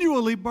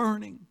continually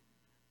burning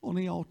on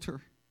the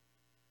altar.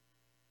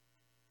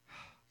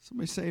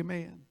 Somebody say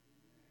amen.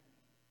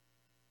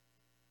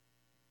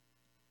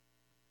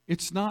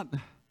 It's not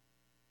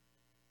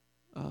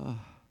a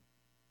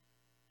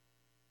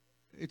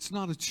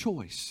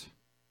choice.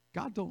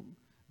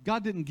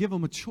 God didn't give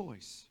them a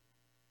choice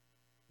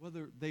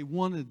whether they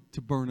wanted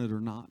to burn it or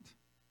not.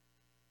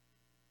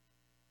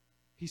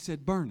 He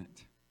said, burn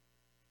it.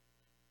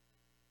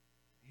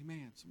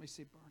 Amen. Somebody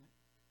say burn it.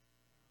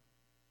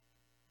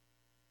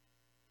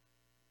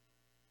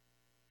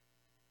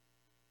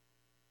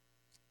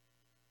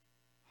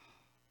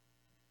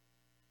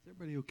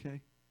 Everybody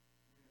okay?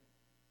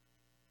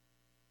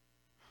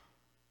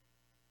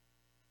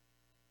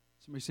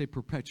 Somebody say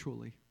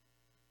perpetually.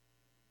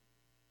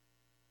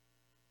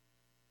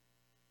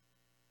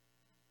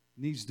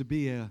 Needs to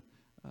be a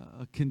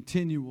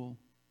continual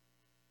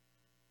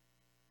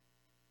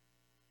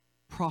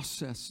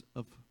process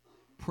of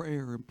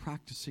prayer and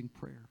practicing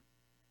prayer.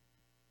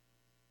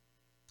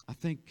 I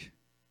think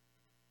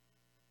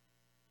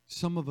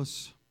some of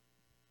us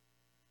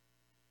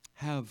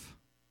have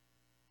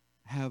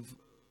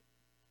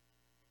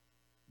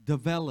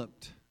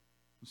developed,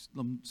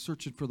 I'm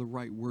searching for the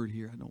right word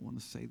here, I don't want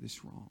to say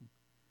this wrong,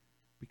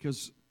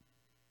 because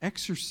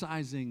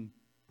exercising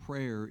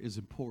prayer is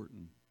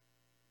important,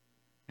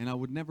 and I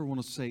would never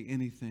want to say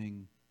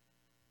anything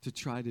to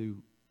try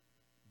to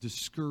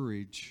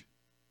discourage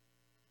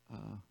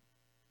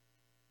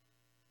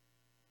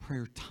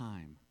prayer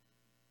time,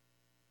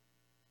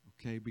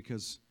 okay,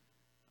 because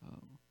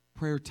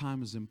prayer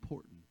time is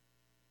important,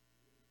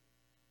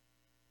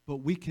 but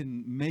we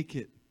can make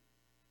it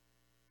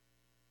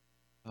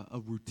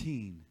a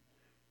routine.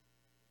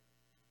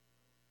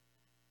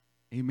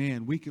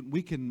 Amen. We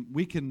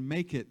can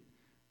make it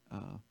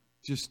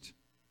just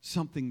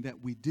something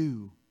that we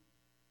do.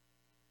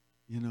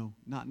 You know,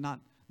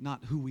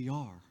 not who we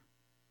are.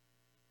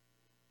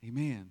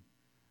 Amen.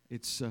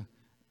 It's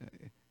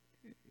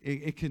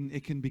it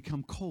can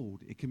become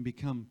cold. It can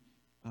become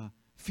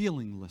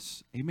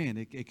feelingless. Amen.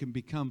 It can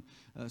become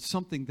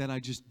something that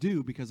I just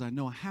do because I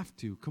know I have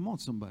to. Come on,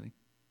 somebody.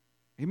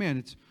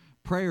 Amen.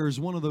 Prayer is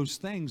one of those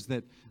things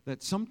that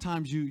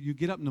sometimes you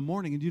get up in the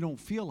morning and you don't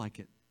feel like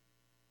it.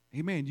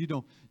 Amen. You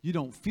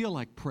don't feel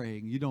like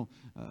praying.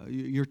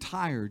 You're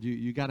tired.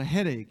 You got a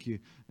headache.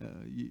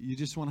 You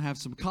just want to have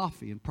some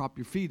coffee and prop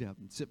your feet up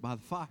and sit by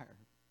the fire.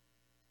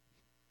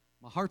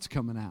 My heart's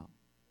coming out.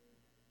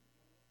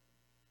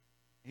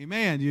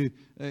 Amen.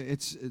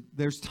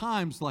 There's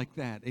times like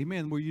that.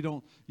 Amen. Where you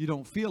don't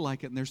feel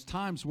like it, and there's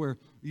times where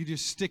you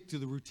just stick to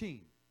the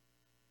routine.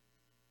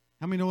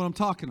 How many know what I'm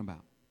talking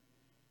about?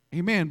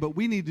 Amen. But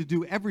we need to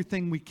do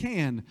everything we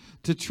can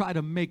to try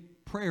to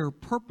make prayer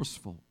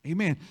purposeful.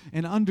 Amen.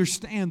 And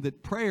understand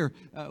that prayer,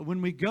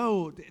 when we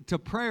go to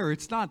prayer,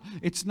 it's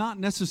not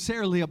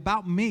necessarily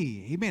about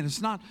me. Amen.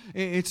 It's not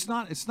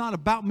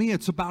about me.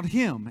 It's about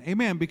Him.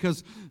 Amen.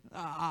 Because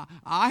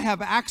I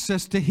have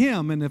access to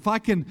Him, and if I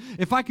can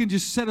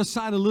just set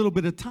aside a little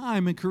bit of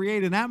time and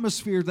create an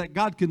atmosphere that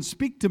God can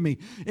speak to me,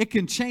 it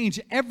can change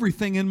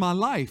everything in my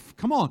life.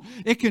 Come on,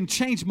 it can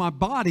change my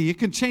body, it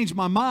can change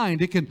my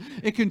mind, it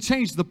can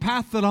change the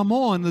path that I'm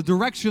on, the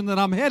direction that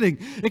I'm heading.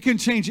 It can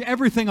change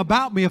everything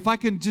about me if I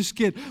can just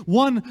get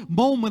one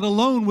moment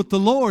alone with the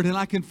Lord and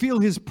I can feel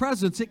His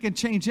presence. It can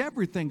change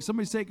everything.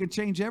 Somebody say it can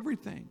change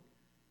everything.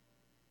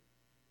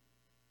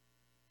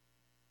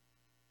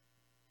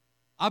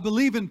 I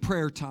believe in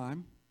prayer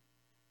time.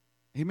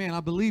 Amen. I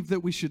believe that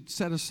we should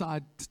set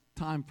aside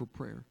time for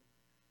prayer.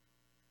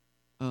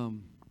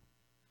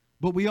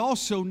 But we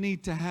also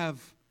need to have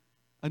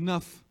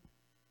enough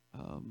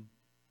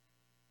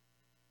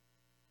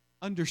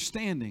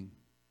understanding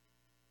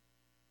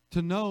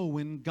to know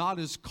when God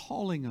is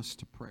calling us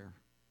to prayer.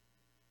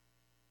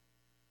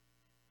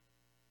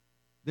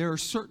 There are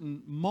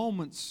certain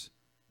moments,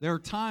 there are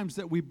times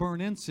that we burn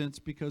incense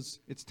because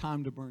it's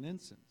time to burn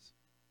incense.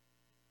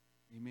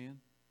 Amen.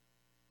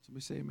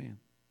 Somebody say amen.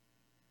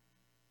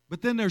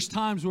 But then there's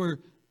times where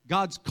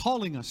God's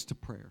calling us to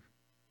prayer.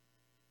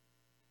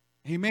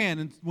 Amen.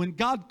 And when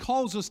God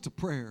calls us to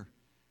prayer,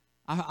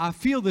 I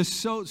feel this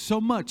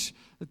so much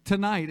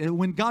tonight. And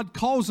when God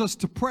calls us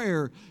to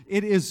prayer,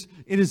 it is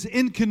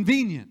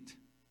inconvenient.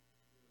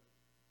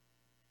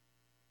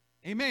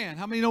 Amen.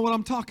 How many know what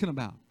I'm talking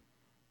about?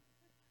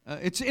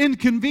 It's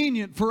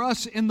inconvenient for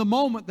us in the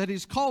moment that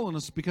He's calling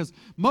us, because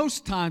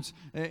most times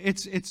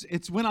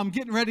it's when I'm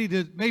getting ready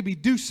to maybe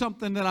do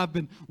something that I've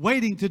been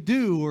waiting to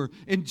do or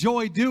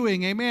enjoy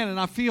doing, amen, and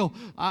I feel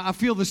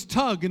this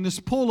tug and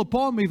this pull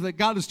upon me that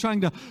God is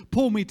trying to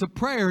pull me to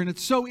prayer, and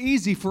it's so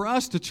easy for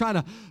us to try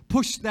to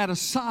push that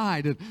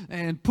aside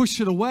and push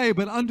it away.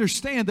 But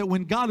understand that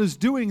when God is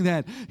doing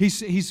that,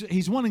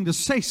 He's wanting to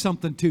say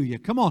something to you.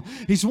 Come on,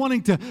 He's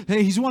wanting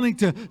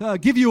to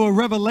give you a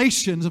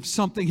revelation of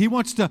something. He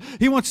wants to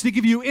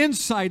give you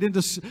insight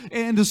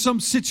into some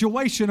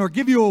situation, or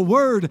give you a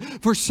word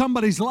for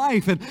somebody's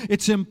life. And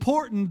it's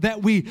important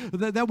that we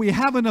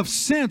have enough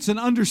sense and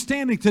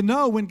understanding to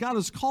know when God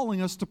is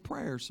calling us to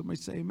prayer. Somebody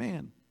say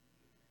amen.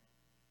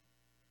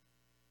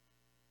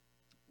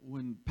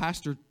 When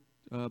Pastor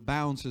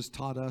Bounds has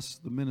taught us,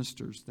 the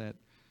ministers, that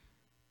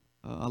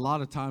a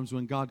lot of times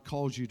when God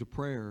calls you to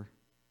prayer,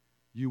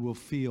 you will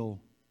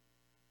feel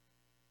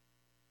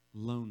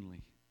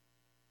lonely.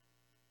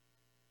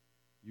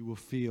 You will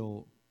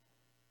feel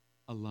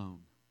alone.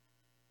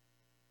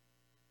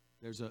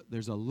 There's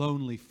a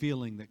lonely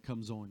feeling that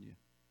comes on you.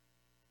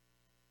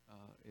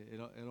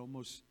 It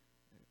almost,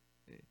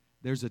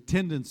 there's a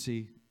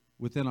tendency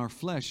within our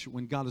flesh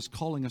when God is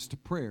calling us to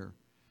prayer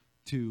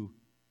to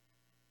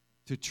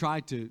try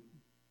to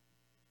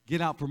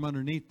get out from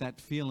underneath that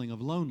feeling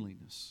of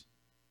loneliness.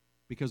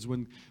 Because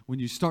when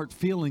you start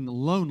feeling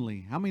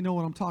lonely, how many know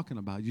what I'm talking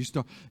about?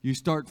 You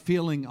start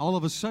feeling, all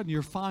of a sudden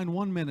you're fine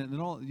one minute,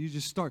 and you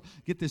just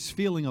get this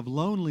feeling of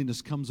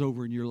loneliness comes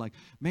over, and you're like,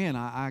 man,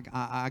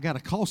 I got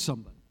to call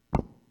somebody.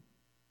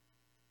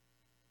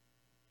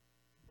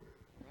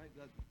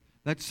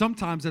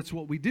 Sometimes that's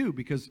what we do,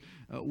 because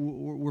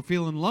we're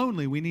feeling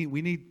lonely. We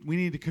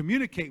need to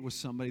communicate with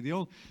somebody.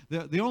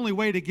 The only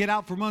way to get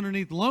out from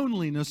underneath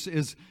loneliness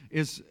is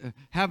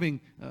having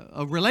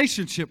a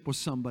relationship with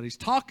somebody,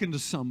 talking to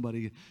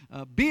somebody,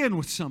 being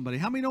with somebody.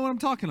 How many know what I'm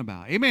talking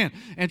about? Amen.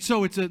 And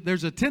so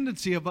there's a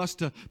tendency of us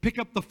to pick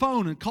up the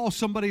phone and call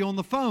somebody on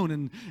the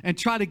phone and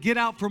try to get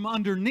out from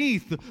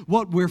underneath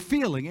what we're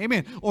feeling.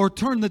 Amen. Or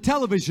turn the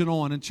television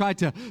on and try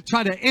to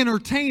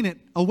entertain it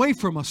away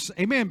from us.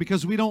 Amen.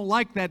 Because we don't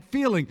like that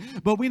feeling.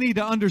 But we need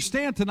to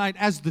understand tonight,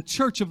 as the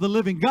church of the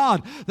living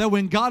God, that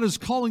when God is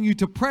calling you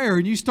to prayer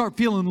and you start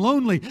feeling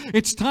lonely,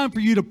 it's time for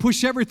you to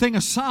push everything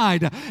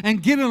aside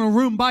and get in a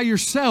room by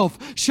yourself,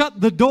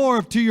 shut the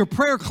door to your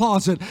prayer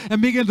closet,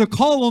 and begin to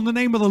call on the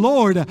name of the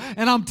Lord.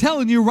 And I'm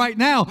telling you right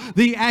now,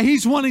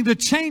 He's wanting to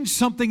change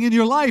something in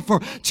your life, or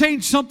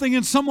change something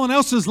in someone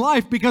else's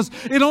life, because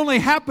it only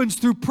happens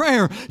through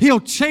prayer. He'll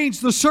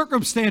change the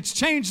circumstance,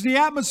 change the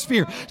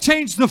atmosphere,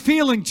 change the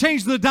feeling,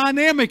 change the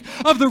dynamic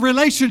of the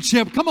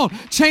relationship. Come on,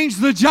 change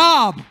the job.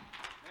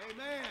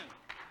 Amen.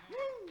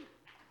 Woo.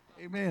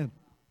 Amen.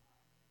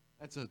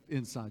 That's an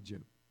inside joke.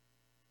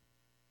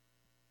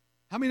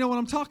 How many know what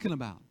I'm talking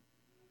about?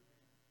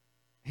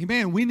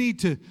 Amen. We need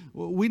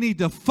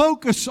to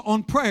focus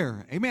on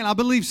prayer. Amen. I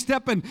believe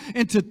stepping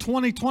into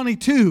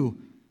 2022.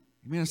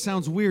 Amen. It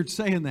sounds weird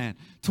saying that.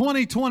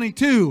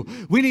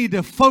 2022, we need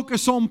to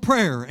focus on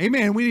prayer.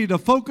 Amen. We need to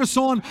focus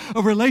on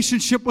a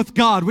relationship with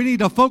God. We need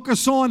to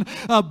focus on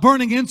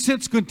burning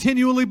incense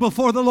continually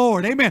before the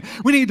Lord. Amen.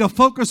 We need to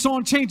focus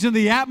on changing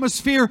the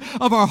atmosphere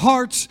of our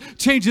hearts,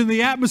 changing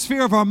the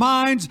atmosphere of our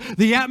minds,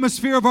 the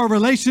atmosphere of our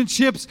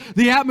relationships,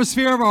 the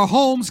atmosphere of our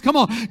homes. Come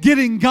on,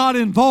 getting God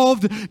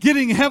involved,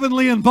 getting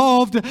heavenly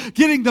involved,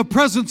 getting the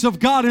presence of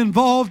God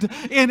involved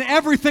in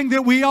everything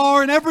that we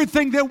are and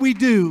everything that we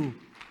do.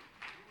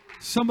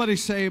 Somebody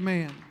say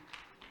amen.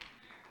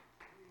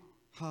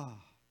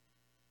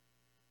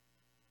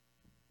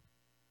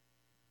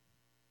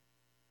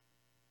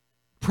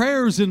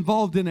 Prayer is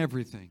involved in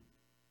everything.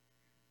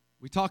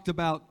 We talked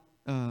about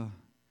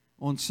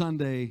on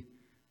Sunday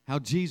how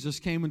Jesus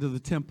came into the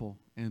temple,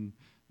 and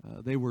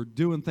they were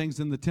doing things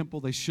in the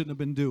temple they shouldn't have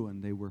been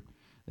doing.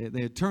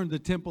 They had turned the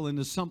temple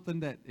into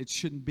something that it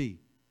shouldn't be.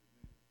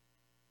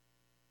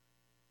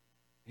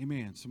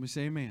 Amen. Somebody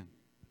say amen.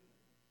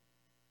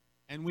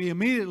 And we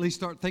immediately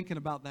start thinking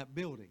about that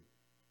building,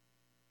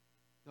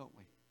 don't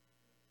we?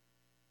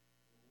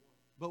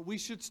 But we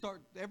should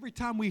start, every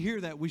time we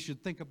hear that, we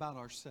should think about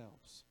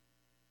ourselves.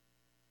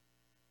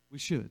 We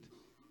should.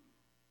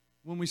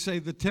 When we say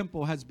the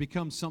temple has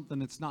become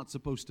something it's not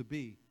supposed to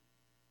be,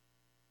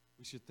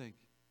 we should think,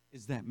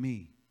 is that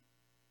me?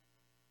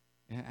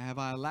 Have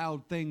I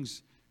allowed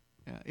things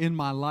in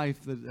my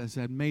life that has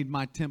made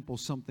my temple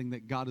something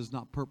that God has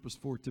not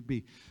purposed for it to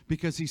be?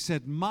 Because He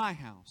said, my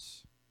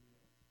house.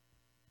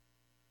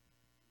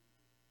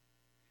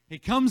 He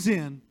comes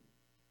in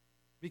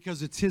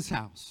because it's His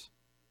house.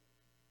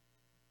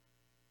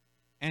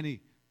 And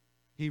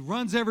he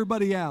runs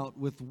everybody out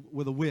with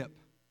a whip.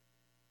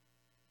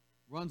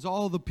 Runs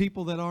all the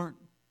people that aren't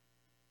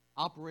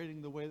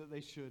operating the way that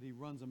they should. He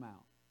runs them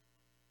out.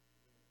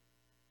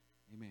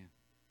 Amen.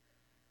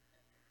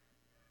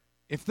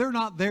 If they're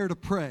not there to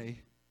pray,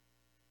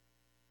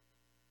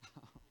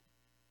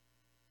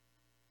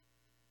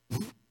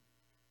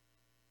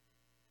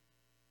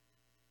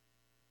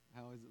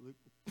 how is it, Luke?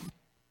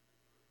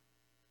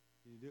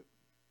 Can you do it?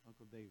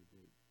 Uncle David did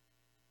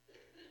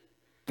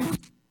it.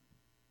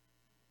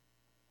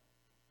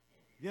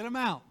 Get them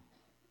out.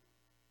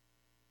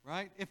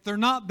 Right? If they're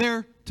not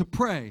there to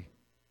pray.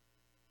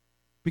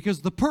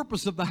 Because the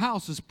purpose of the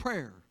house is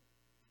prayer.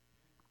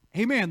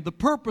 Amen. The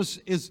purpose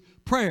is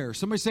prayer.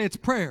 Somebody say it's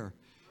prayer.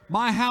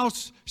 My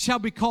house shall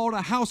be called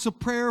a house of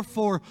prayer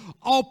for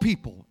all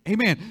people.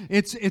 Amen.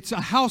 It's a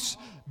house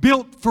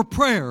built for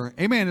prayer.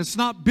 Amen. It's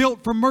not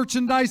built for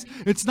merchandise.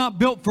 It's not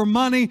built for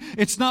money.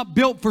 It's not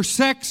built for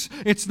sex.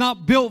 It's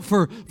not built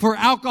for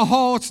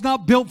alcohol. It's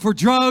not built for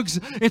drugs.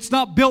 It's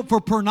not built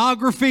for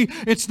pornography.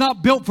 It's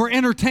not built for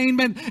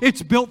entertainment.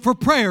 It's built for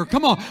prayer.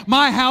 Come on.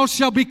 My house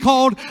shall be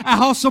called a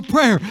house of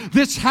prayer.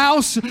 This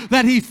house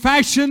that He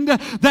fashioned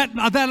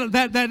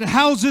that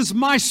houses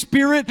my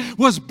spirit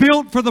was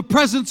built for the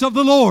presence of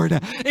the Lord.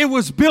 It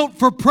was built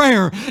for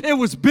prayer. It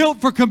was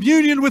built for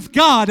communion with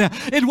God.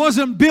 It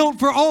wasn't built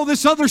for all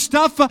this other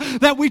stuff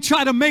that we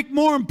try to make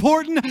more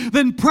important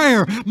than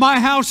prayer.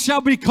 My house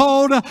shall be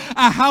called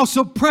a house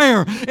of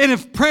prayer. And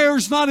if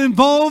prayer's not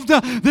involved,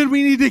 then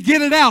we need to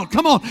get it out.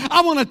 Come on.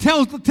 I want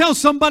to tell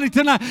somebody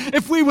tonight,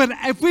 if we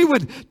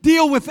would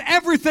deal with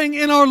everything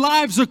in our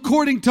lives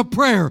according to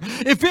prayer,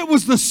 if it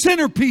was the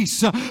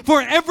centerpiece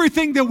for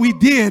everything that we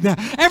did,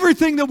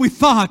 everything that we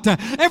thought,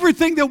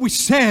 everything that we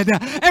said,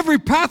 every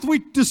path we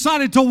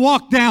decided to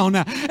walk down,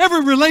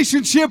 every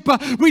relationship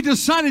we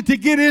decided to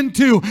get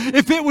into,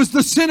 if it was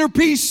the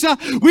centerpiece,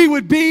 we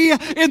would be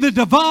in the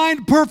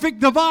divine, perfect,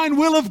 divine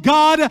will of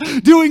God,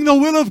 doing the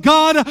will of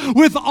God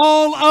with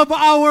all of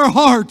our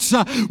hearts.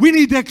 We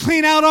need to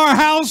clean out our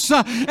house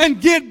and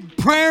get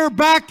prayer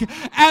back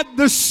at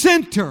the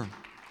center.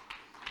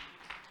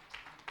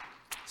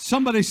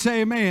 Somebody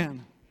say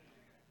amen.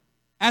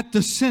 At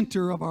the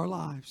center of our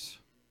lives.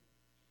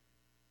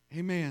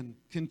 Amen.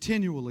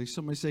 Continually.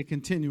 Somebody say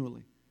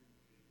continually.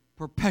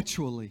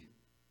 Perpetually.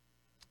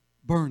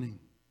 Burning.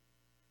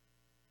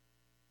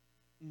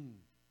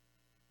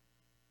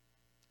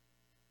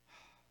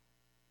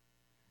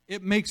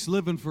 It makes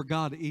living for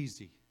God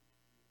easy.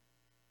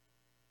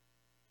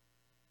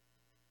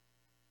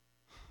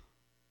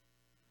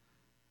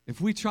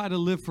 If we try to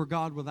live for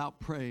God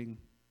without praying,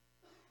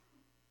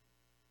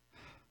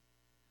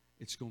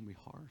 it's going to be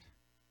hard.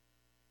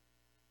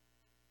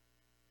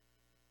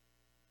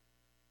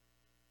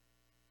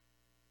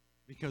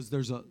 Because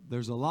there's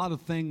a lot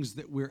of things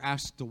that we're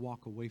asked to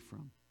walk away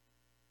from.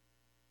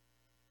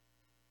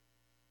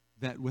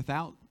 That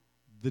without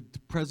the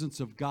presence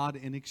of God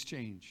in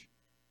exchange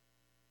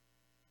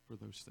for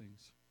those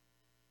things,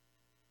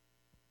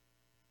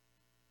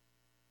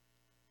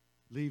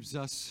 leaves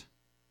us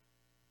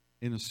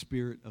in a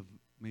spirit of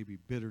maybe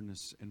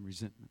bitterness and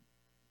resentment.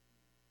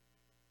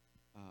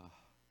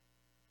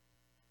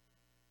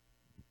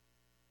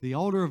 The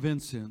altar of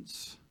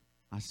incense,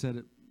 I said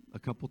it a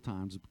couple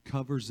times,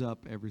 covers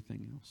up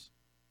everything else.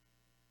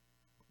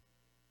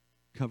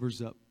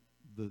 Covers up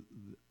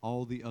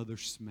all the other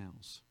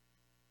smells.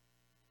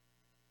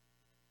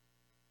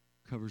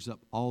 Covers up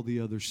all the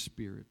other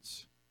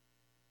spirits.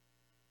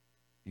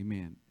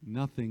 Amen.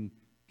 Nothing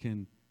could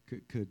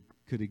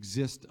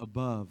exist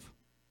above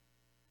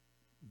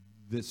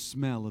the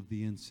smell of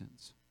the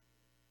incense.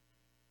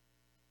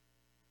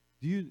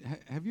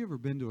 Have you ever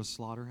been to a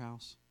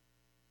slaughterhouse?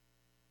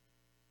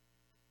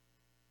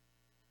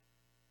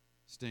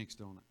 Stinks,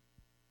 don't it?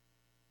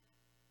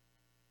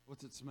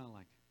 What's it smell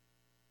like?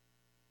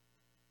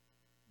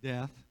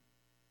 Death.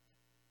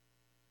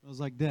 Smells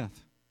like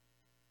death.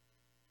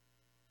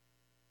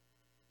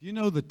 Do you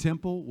know the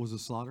temple was a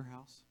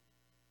slaughterhouse?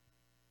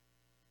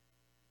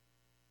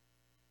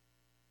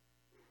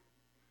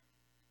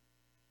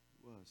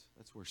 It was.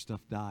 That's where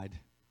stuff died.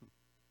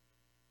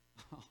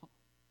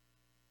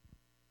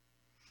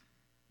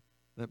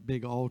 That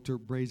big altar,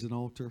 brazen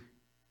altar.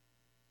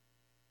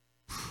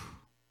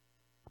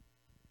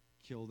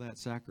 Kill that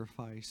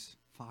sacrifice.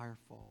 Fire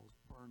falls,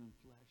 burning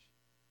flesh.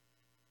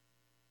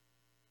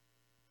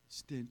 The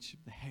stench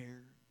of the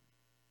hair.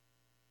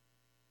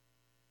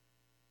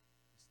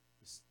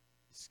 The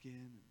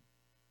skin.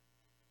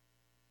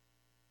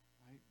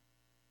 Right?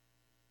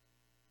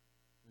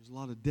 There's a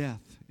lot of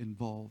death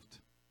involved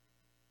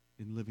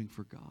in living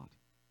for God.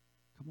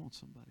 Come on,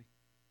 somebody.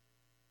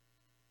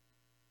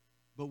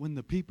 But when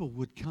the people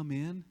would come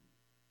in,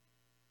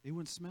 they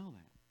wouldn't smell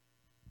that.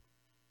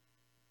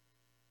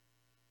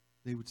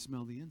 They would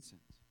smell the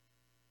incense.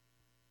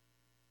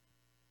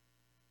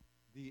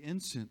 The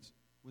incense,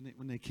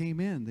 when they came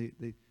in,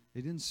 they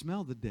didn't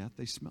smell the death.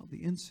 They smelled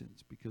the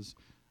incense because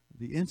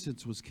the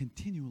incense was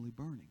continually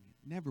burning.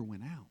 It never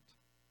went out.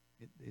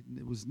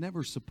 It was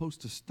never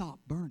supposed to stop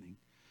burning.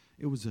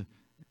 It was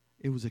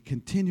a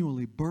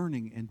continually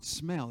burning and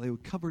smell.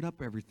 It covered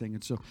up everything.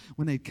 And so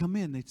when they'd come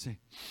in, they'd say,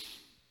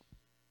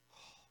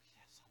 "Oh,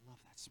 yes, I love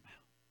that smell."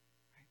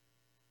 Right?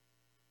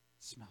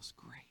 It smells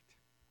great.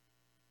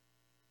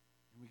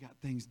 And we got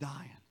things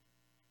dying.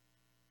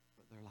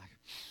 But they're like,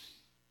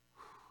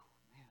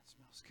 "Man, it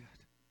smells good.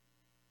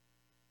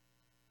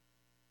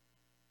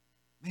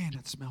 Man,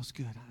 it smells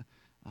good."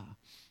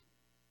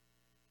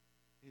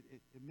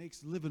 It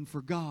makes living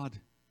for God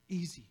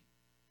easy.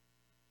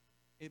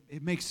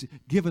 It makes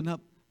giving up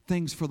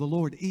things for the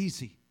Lord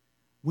easy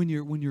when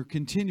you're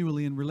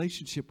continually in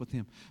relationship with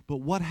Him.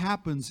 But what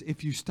happens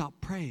if you stop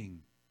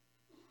praying?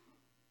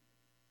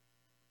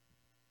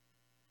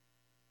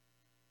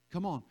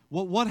 Come on.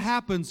 What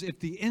happens if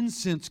the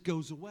incense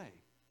goes away?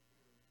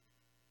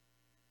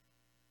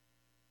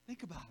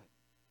 Think about it.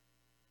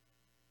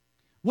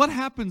 What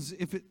happens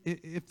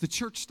if the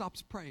church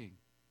stops praying?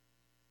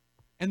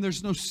 And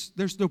there's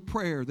no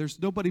prayer.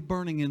 There's nobody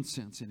burning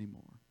incense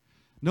anymore.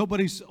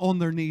 Nobody's on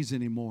their knees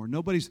anymore.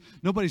 Nobody's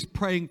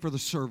praying for the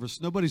service.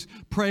 Nobody's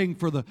praying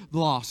for the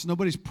lost.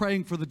 Nobody's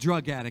praying for the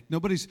drug addict.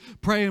 Nobody's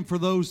praying for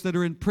those that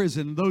are in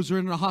prison, those who are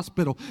in the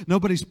hospital.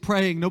 Nobody's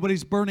praying.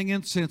 Nobody's burning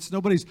incense.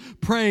 Nobody's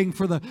praying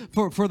for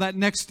that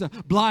next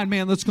blind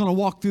man that's going to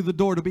walk through the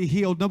door to be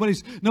healed.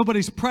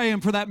 Nobody's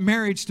praying for that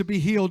marriage to be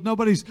healed.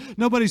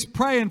 Nobody's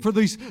praying for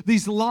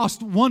these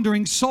lost,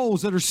 wandering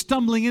souls that are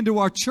stumbling into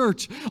our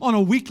church on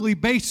a weekly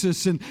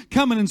basis and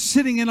coming and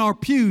sitting in our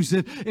pews.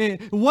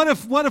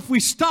 What if we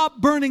stop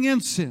burning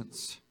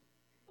incense?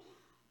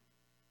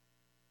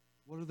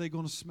 What are they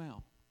going to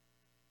smell?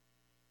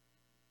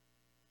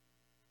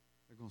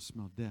 They're going to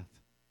smell death.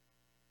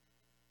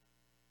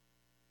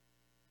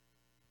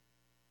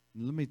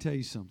 And let me tell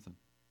you something.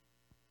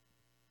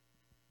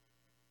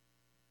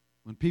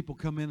 When people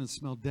come in and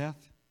smell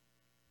death,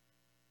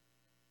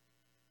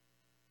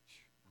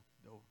 out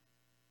the door.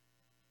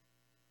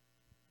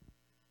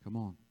 Come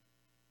on.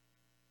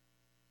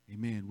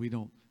 Amen. We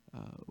don't...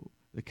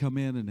 They come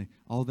in and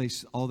all they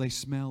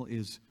smell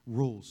is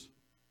rules.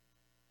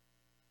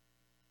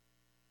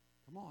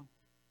 Come on.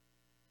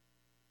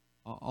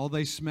 All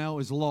they smell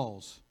is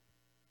laws.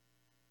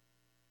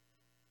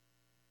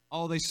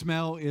 All they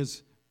smell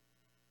is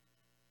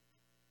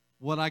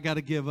what I got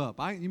to give up.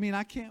 You mean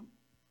I can't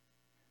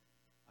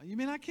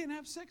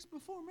have sex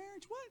before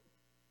marriage? What?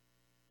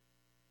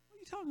 What are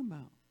you talking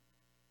about?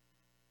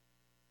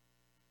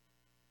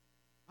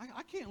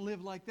 I can't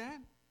live like that.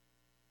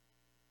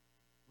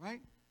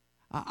 Right?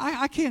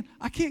 I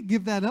can't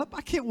give that up.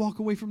 I can't walk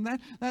away from that.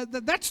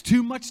 That's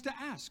too much to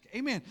ask.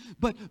 Amen.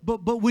 But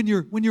when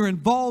you're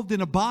involved in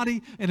a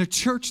body and a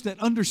church that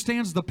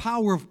understands the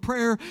power of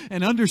prayer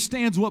and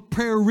understands what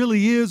prayer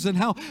really is and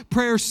how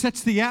prayer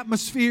sets the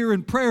atmosphere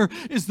and prayer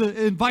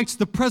invites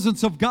the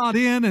presence of God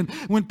in, and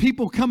when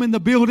people come in the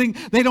building,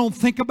 they don't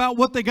think about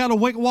what they got to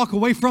walk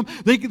away from.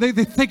 They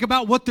think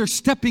about what they're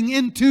stepping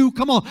into.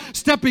 Come on,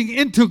 stepping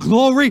into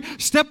glory,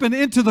 stepping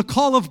into the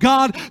call of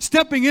God,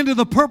 stepping into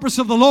the purpose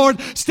of the Lord,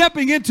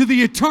 stepping into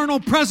the eternal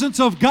presence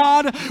of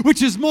God,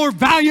 which is more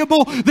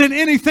valuable than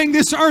anything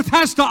this earth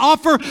has to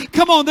offer.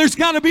 Come on, there's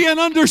got to be an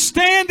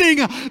understanding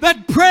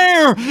that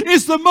prayer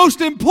is the most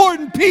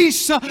important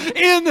piece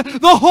in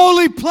the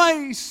holy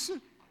place.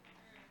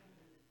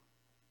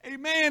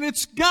 Amen.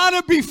 It's got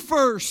to be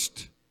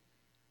first.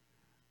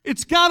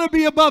 It's got to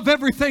be above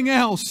everything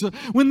else.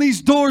 When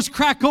these doors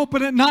crack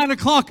open at 9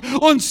 o'clock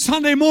on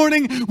Sunday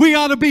morning, we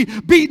ought to be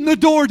beating the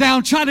door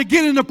down, trying to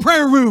get in the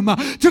prayer room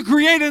to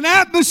create an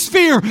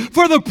atmosphere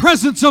for the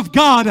presence of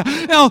God.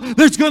 Now,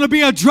 there's going to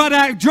be a drug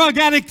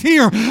addict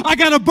here. I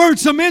got to burn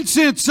some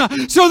incense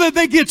so that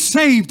they get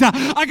saved.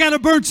 I got to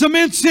burn some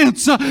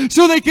incense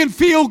so they can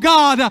feel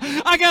God.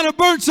 I got to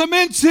burn some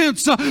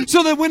incense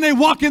so that when they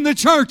walk in the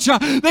church,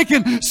 they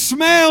can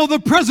smell the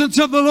presence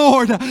of the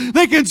Lord.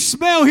 They can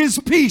smell His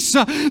peace.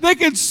 They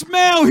can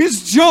smell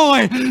His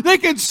joy. They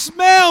can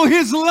smell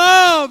His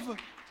love.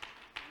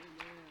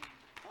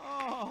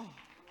 Oh,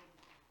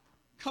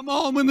 Come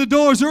on, when the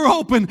doors are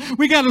open,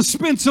 we got to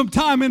spend some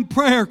time in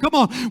prayer. Come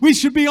on, we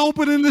should be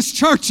open in this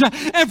church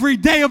every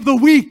day of the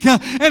week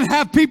and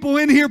have people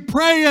in here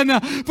praying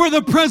for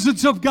the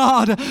presence of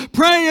God,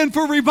 praying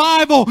for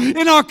revival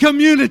in our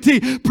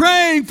community,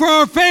 praying for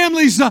our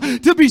families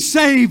to be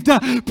saved,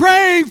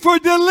 praying for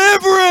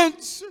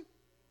deliverance.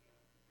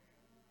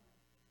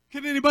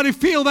 Can anybody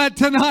feel that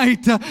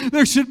tonight?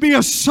 There should be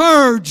a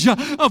surge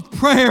of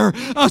prayer,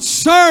 a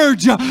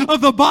surge of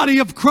the body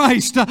of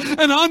Christ,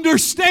 an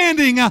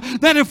understanding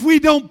that if we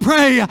don't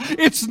pray,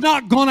 it's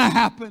not going to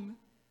happen.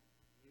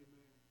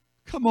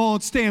 Come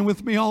on, stand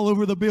with me all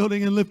over the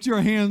building and lift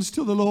your hands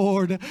to the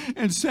Lord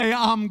and say,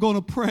 I'm going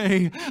to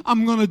pray.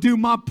 I'm going to do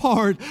my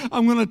part.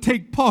 I'm going to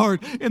take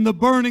part in the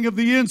burning of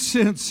the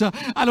incense.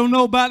 I don't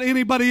know about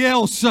anybody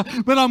else,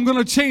 but I'm going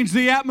to change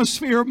the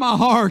atmosphere of my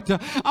heart.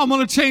 I'm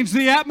going to change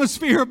the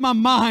atmosphere of my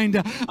mind.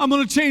 I'm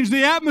going to change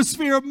the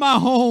atmosphere of my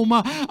home.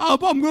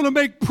 I'm going to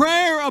make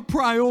prayer a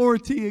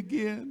priority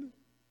again.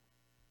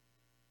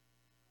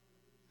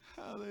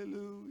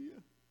 Hallelujah.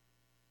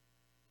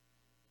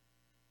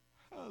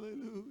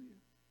 Hallelujah.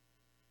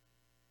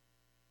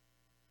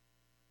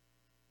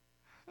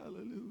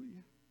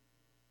 Hallelujah.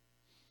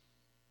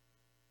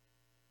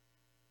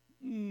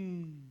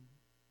 I'm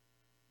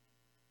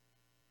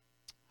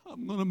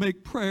going to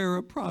make prayer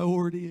a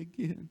priority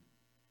again.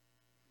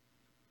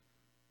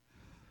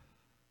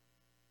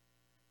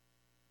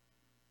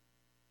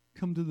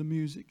 Come to the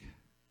music.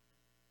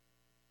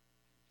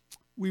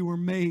 We were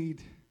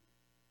made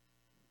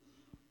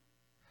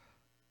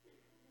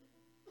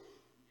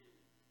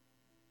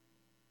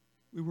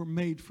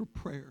for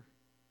prayer.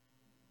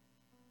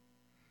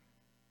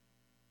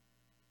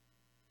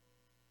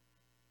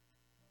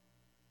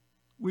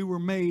 We were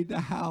made to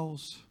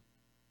house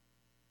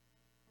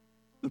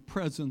the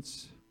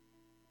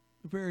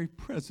very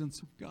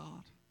presence of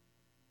God.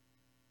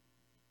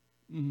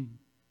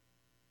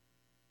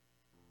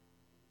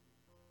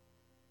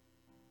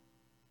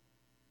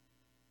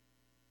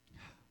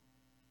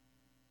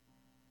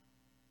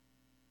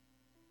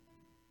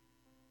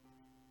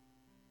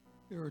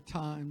 There are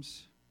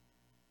times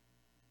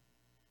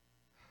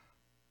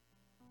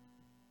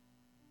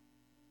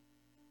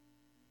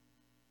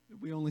that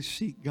we only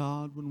seek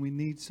God when we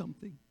need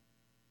something.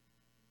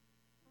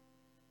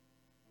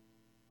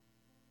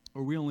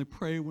 Or we only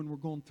pray when we're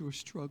going through a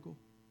struggle.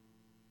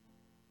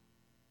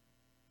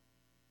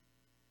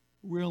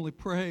 We only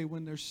pray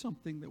when there's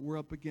something that we're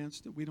up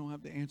against that we don't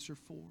have the answer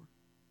for.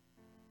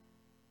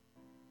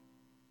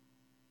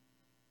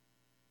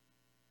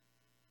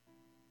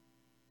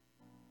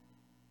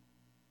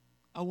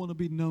 I want to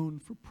be known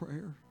for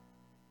prayer.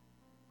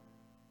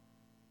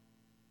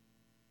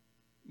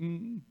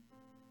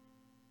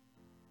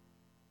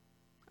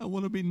 I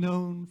want to be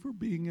known for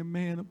being a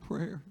man of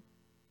prayer.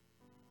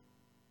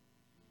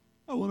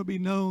 I want to be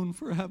known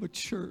for have a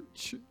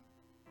church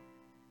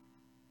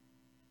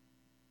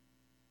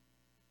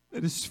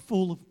that is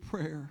full of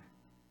prayer.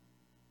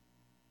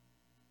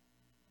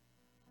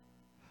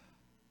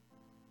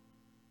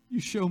 You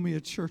show me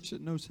a church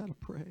that knows how to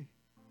pray,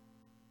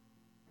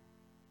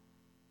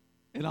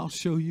 and I'll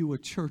show you a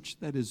church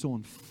that is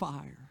on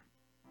fire.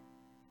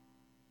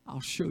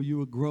 I'll show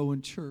you a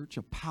growing church,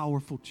 a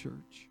powerful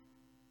church.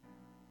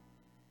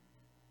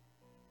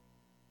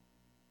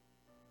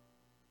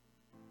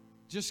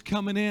 Just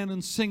coming in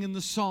and singing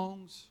the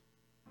songs,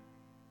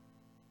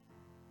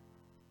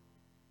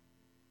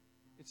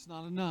 it's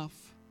not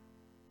enough.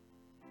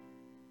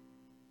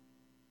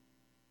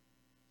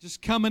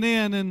 Just coming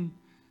in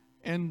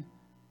and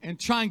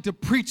trying to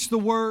preach the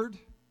word,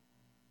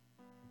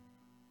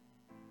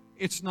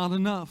 it's not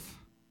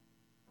enough.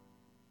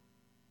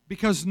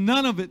 Because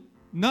none of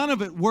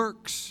it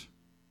works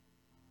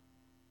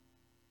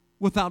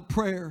without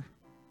prayer.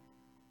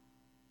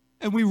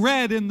 And we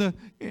read in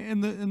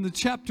the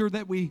chapter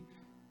that we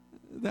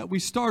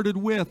started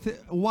with,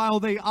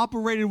 while they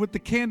operated with the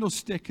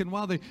candlestick and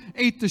while they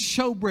ate the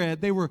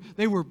showbread,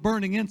 they were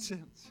burning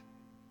incense.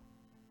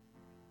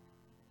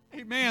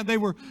 Amen. They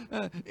were.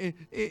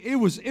 It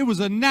was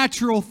a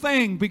natural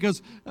thing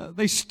because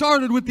they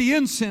started with the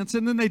incense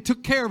and then they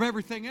took care of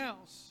everything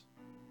else.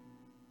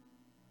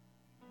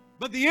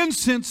 But the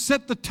incense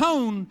set the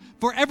tone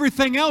for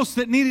everything else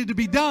that needed to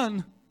be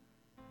done.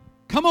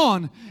 Come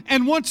on.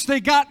 And once they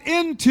got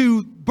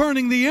into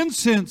burning the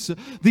incense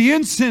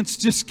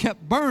just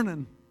kept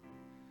burning.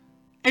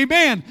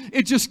 Amen.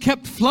 It just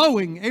kept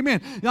flowing.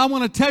 Amen. I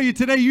want to tell you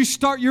today, you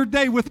start your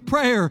day with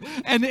prayer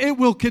and it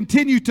will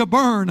continue to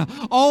burn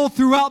all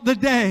throughout the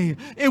day.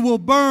 It will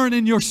burn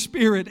in your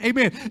spirit.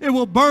 Amen. It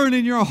will burn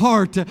in your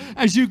heart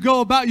as you go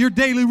about your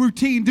daily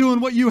routine doing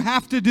what you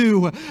have to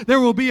do.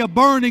 There will be a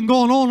burning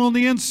going on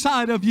the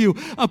inside of you,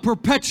 a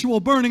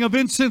perpetual burning of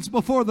incense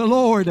before the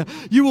Lord.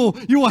 You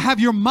will have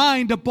your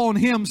mind upon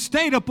Him,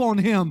 stayed upon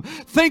Him,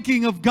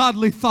 thinking of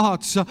godly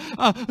thoughts,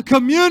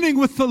 communing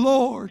with the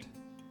Lord.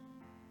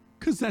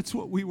 Because that's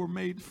what we were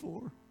made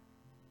for.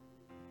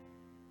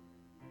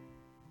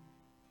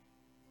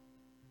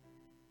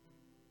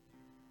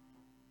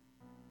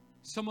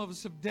 Some of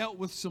us have dealt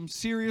with some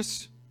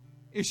serious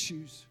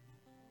issues.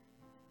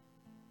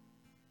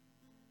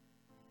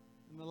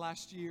 In the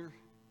last year,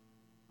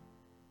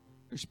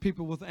 there's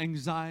people with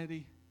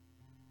anxiety,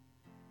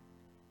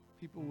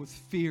 people with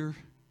fear,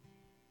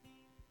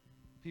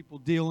 people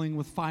dealing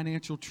with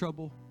financial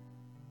trouble,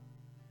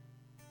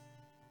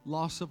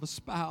 loss of a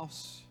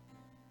spouse,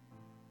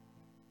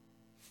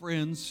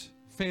 friends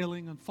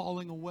failing and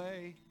falling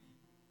away.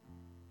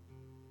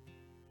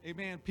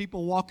 Amen.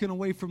 People walking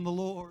away from the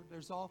Lord.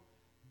 There's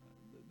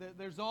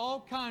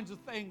all kinds of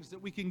things that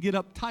we can get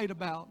uptight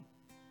about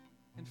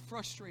and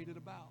frustrated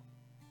about.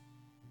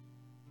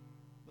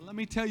 But let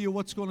me tell you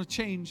what's going to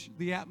change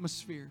the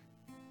atmosphere.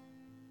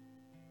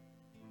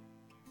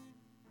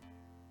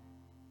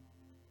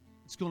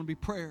 It's going to be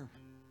prayer.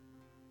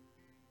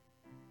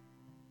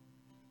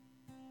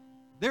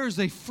 There is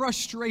a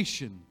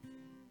frustration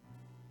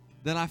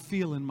that I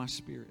feel in my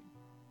spirit.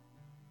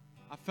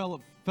 I felt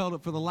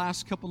it for the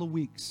last couple of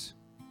weeks.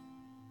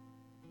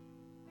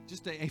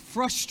 Just a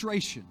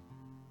frustration.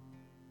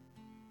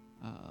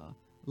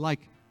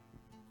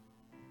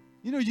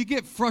 You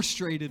get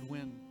frustrated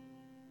when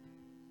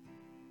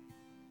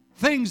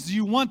things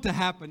you want to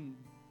happen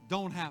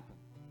don't happen.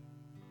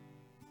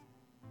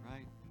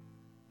 Right?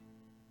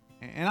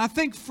 And I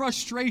think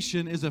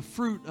frustration is a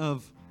fruit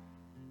of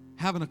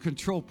having a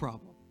control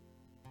problem.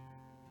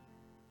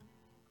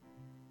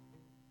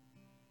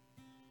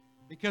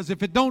 Because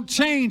if it don't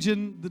change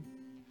in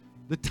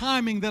the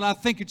timing that I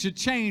think it should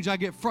change, I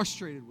get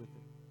frustrated with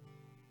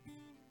it.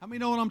 How many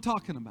know what I'm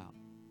talking about?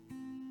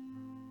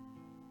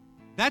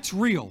 That's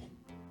real.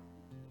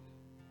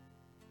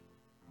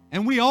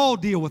 And we all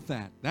deal with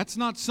that. That's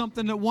not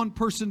something that one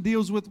person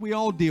deals with. We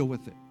all deal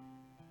with it.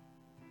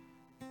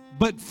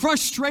 But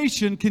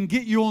frustration can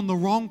get you on the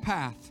wrong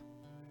path.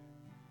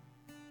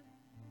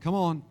 Come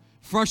on.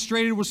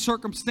 Frustrated with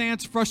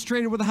circumstance,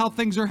 frustrated with how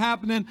things are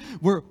happening.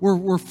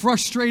 We're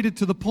frustrated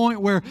to the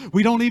point where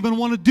we don't even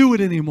want to do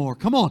it anymore.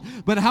 Come on.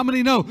 But how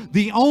many know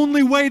the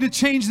only way to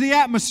change the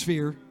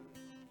atmosphere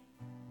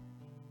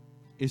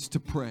is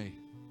to pray?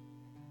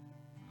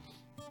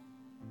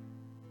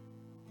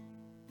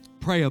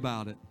 Pray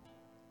about it.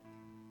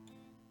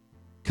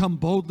 Come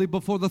boldly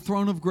before the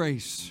throne of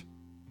grace.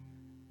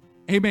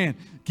 Amen.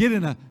 Get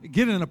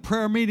in a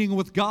prayer meeting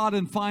with God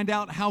and find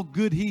out how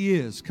good He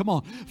is. Come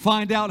on.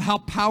 Find out how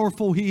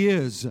powerful He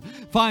is.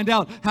 Find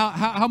out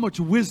how much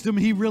wisdom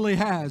He really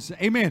has.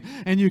 Amen.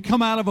 And you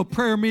come out of a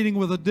prayer meeting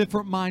with a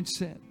different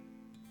mindset.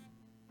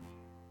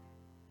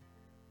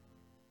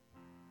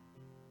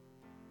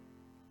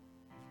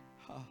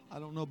 I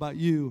don't know about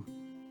you,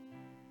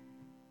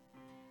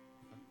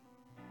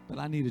 but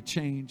I need a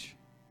change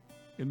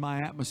in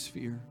my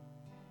atmosphere.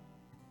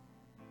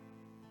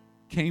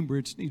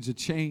 Cambridge needs a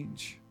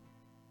change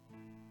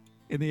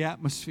in the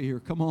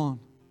atmosphere. Come on.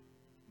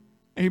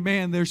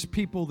 Amen. There's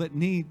people that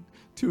need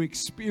to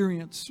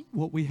experience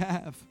what we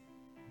have.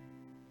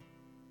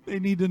 They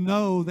need to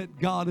know that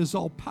God is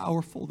all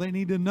powerful. They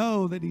need to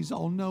know that He's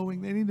all knowing.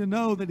 They need to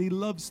know that He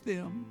loves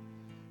them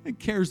and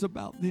cares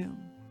about them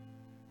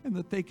and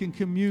that they can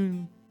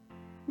commune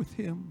with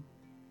Him.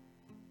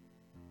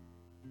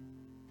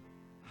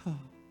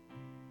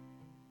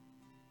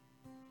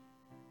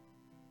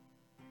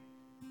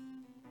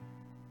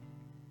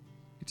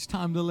 It's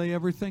time to lay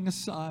everything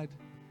aside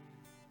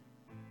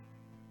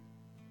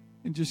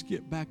and just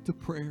get back to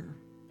prayer.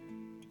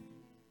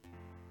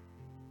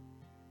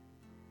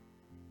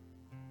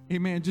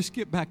 Amen. Just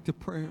get back to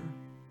prayer.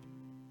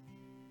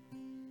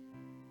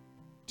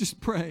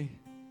 Just pray.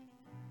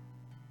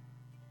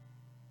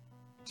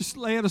 Just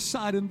lay it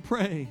aside and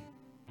pray.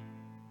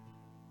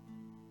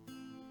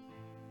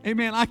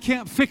 Amen. I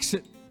can't fix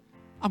it.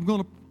 I'm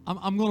going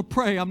to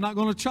pray. I'm not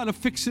going to try to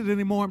fix it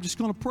anymore. I'm just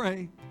going to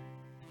pray.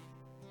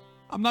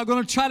 I'm not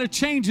going to try to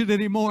change it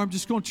anymore. I'm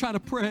just going to try to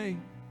pray.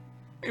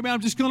 Amen.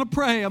 I'm just going to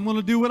pray. I'm going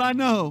to do what I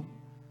know.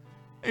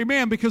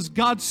 Amen. Because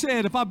God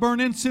said if I burn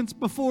incense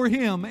before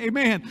Him,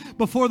 amen,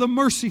 before the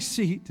mercy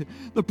seat,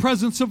 the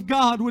presence of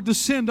God would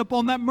descend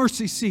upon that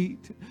mercy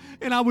seat.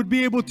 And I would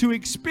be able to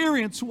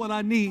experience what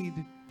I need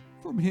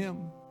from Him.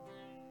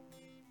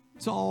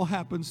 It all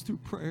happens through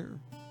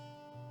prayer.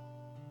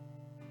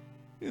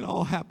 It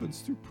all happens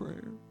through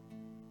prayer.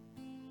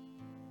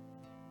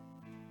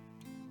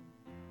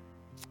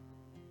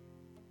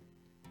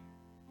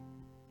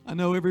 I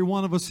know every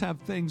one of us have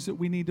things that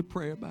we need to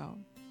pray about.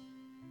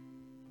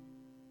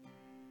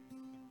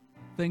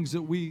 Things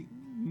that we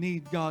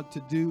need God to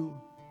do.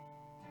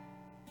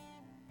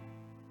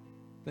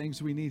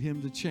 Things we need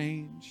Him to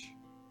change.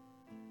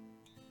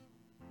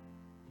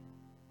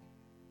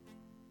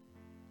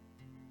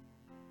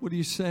 What do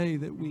you say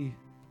that we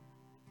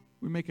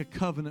make a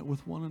covenant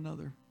with one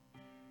another?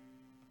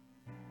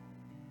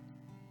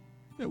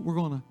 That we're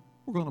gonna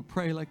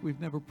pray like we've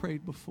never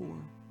prayed before.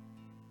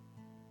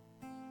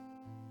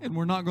 And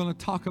we're not going to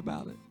talk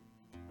about it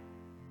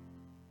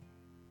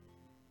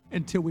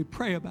until we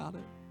pray about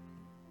it.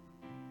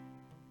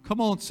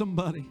 Come on,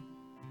 somebody.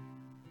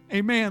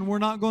 Amen. We're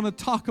not going to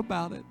talk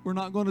about it. We're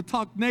not going to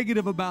talk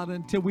negative about it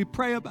until we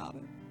pray about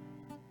it.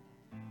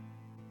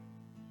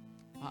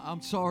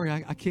 I'm sorry,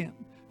 I can't.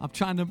 I'm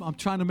trying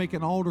to make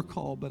an altar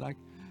call, but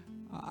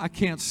I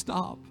can't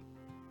stop.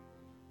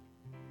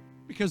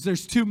 Because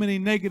there's too many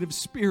negative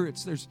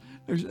spirits.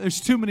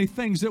 There's too many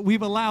things that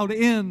we've allowed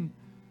in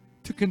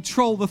to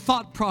control the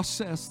thought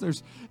process.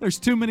 There's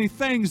too many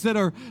things that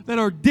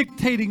are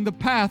dictating the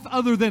path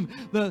other than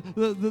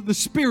the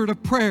spirit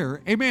of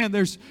prayer. Amen.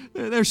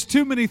 There's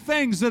too many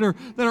things that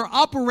are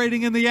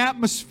operating in the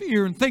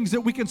atmosphere, and things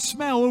that we can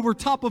smell over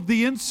top of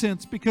the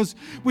incense, because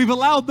we've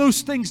allowed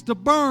those things to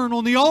burn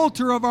on the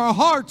altar of our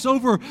hearts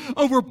over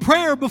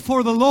prayer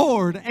before the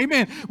Lord.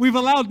 Amen. We've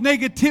allowed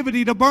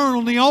negativity to burn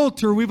on the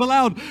altar. We've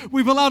allowed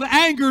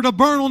anger to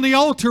burn on the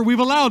altar. We've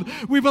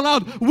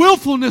allowed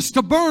willfulness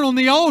to burn on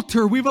the altar.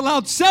 We've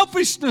allowed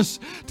selfishness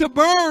to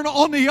burn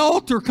on the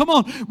altar. Come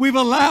on. We've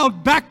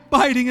allowed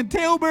backbiting and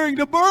tailbearing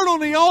to burn on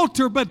the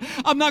altar, but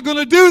I'm not going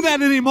to do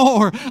that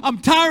anymore. I'm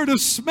tired of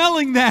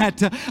smelling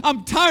that.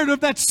 I'm tired of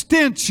that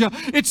stench.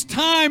 It's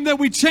time that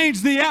we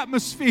change the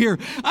atmosphere.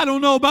 I don't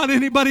know about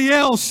anybody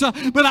else,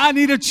 but I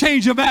need a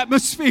change of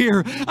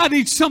atmosphere. I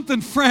need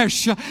something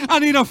fresh. I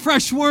need a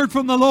fresh word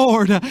from the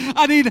Lord.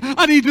 I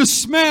need to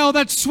smell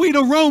that sweet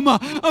aroma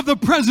of the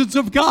presence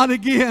of God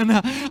again.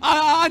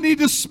 I need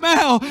to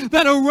smell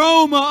that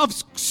aroma of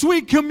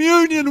sweet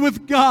communion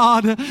with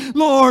God.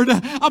 Lord,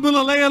 I'm going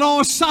to lay it all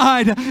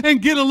aside and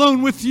get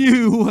alone with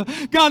you.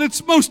 God,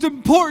 it's most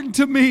important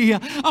to me.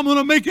 I'm going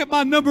to make it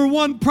my number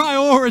one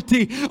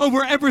priority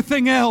over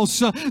everything else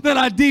that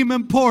I deem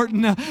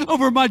important,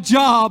 over my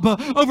job,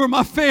 over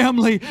my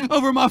family,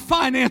 over my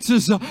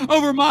finances,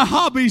 over my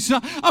hobbies.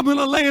 I'm going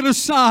to lay it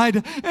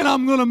aside, and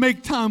I'm going to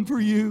make time for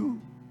you.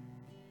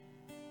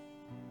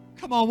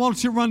 Come on, why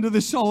don't you run to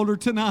this altar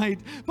tonight,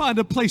 find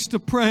a place to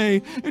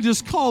pray, and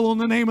just call on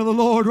the name of the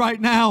Lord right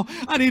now.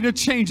 I need a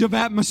change of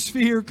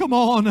atmosphere. Come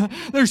on.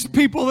 There's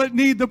people that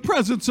need the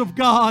presence of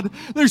God.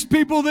 There's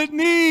people that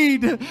need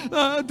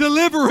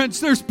deliverance.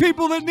 There's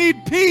people that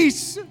need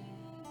peace.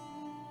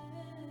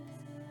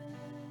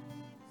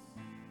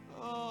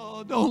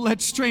 Oh, don't let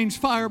strange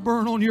fire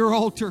burn on your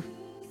altar.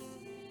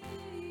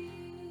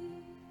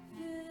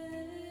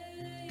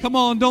 Come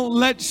on, don't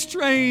let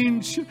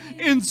strange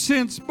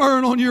incense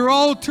burn on your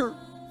altar.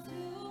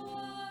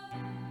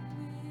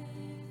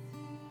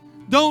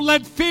 Don't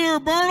let fear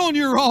burn on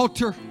your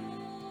altar.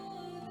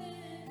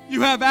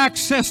 You have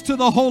access to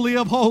the Holy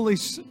of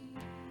Holies.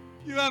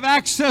 You have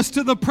access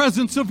to the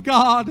presence of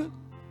God.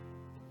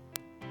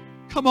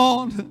 Come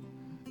on,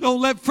 don't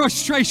let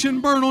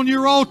frustration burn on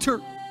your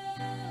altar.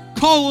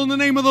 Call on the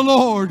name of the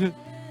Lord.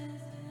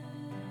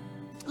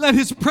 Let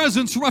His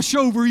presence rush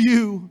over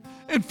you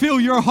and fill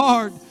your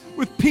heart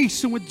with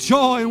peace and with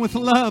joy and with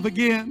love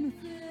again,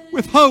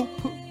 with hope,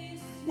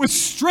 with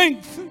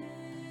strength,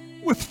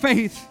 with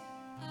faith.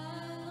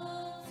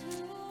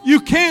 You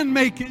can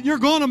make it. You're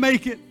going to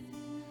make it.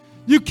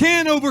 You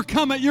can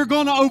overcome it. You're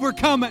going to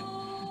overcome it.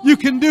 You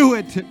can do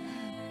it.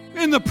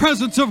 In the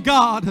presence of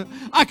God,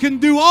 I can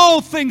do all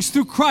things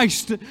through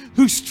Christ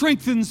who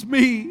strengthens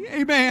me.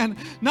 Amen.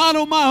 Not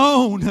on my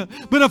own,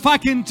 but if I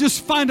can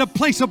just find a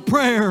place of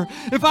prayer,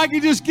 if I can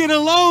just get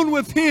alone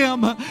with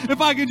Him,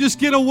 if I can just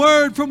get a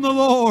word from the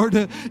Lord,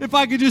 if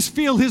I can just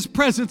feel His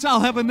presence,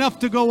 I'll have enough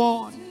to go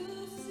on.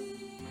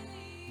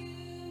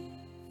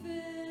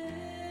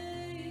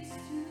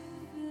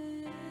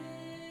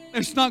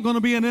 There's not going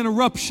to be an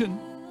interruption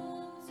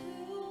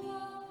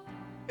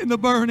in the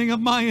burning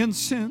of my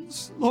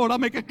incense. Lord, I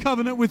make a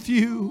covenant with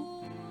you.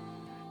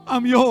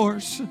 I'm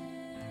yours.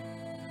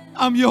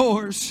 I'm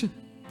yours.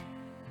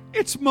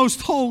 It's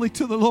most holy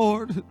to the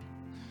Lord.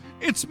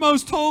 It's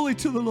most holy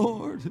to the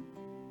Lord.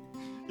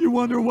 You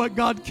wonder what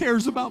God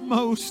cares about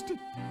most?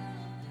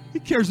 He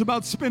cares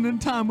about spending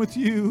time with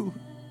you,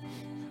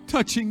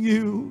 touching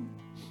you,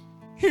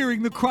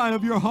 hearing the cry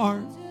of your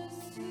heart,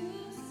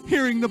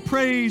 hearing the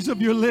praise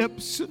of your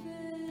lips.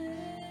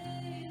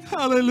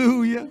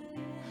 Hallelujah.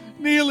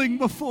 Kneeling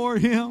before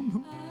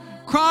Him,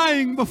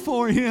 crying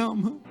before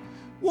Him,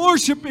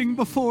 worshiping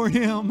before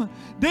Him,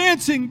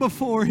 dancing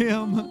before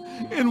Him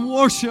in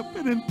worship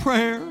and in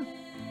prayer.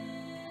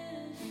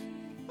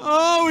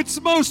 Oh, it's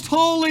most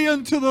holy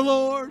unto the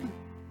Lord.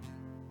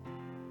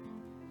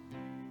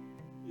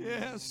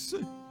 Yes.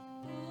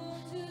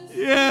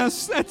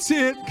 Yes, that's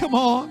it. Come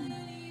on.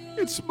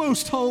 It's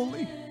most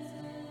holy.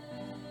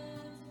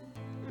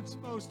 It's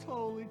most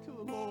holy to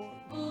the Lord.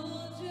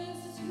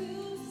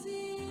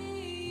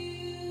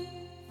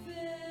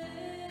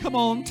 Come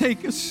on,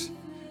 take us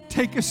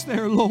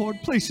there,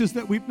 Lord, places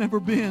that we've never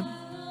been.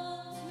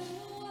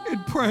 In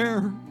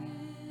prayer,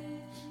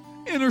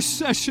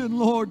 intercession,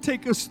 Lord,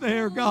 take us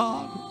there,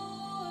 God.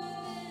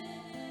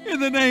 In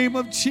the name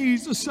of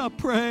Jesus, I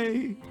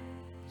pray.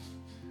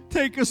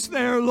 Take us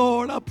there,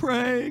 Lord, I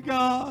pray,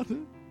 God.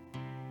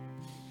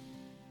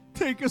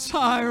 Take us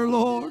higher,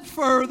 Lord,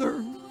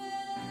 further.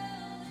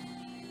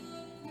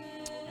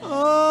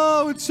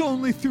 Oh, it's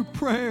only through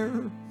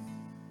prayer.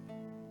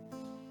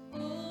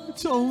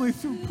 It's only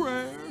through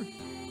prayer.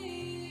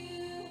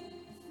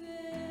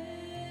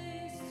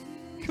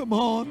 Come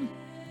on.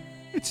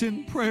 It's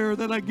in prayer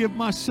that I give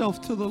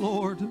myself to the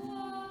Lord.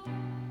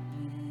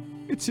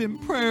 It's in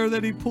prayer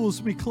that He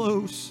pulls me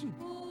close.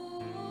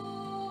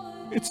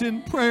 It's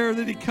in prayer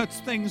that He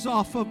cuts things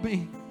off of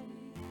me.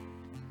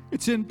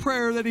 It's in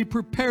prayer that He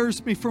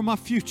prepares me for my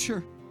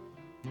future.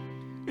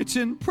 It's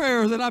in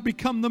prayer that I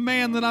become the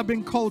man that I've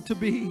been called to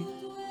be.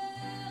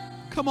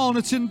 Come on,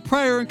 it's in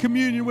prayer and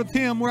communion with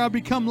Him where I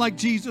become like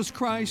Jesus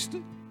Christ.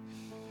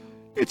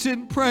 It's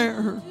in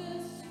prayer.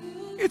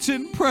 It's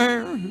in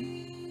prayer.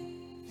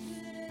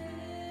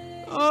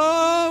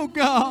 Oh,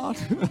 God.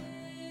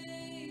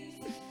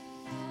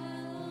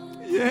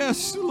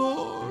 Yes,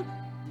 Lord.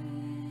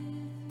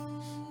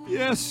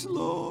 Yes,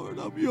 Lord,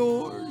 I'm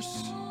yours.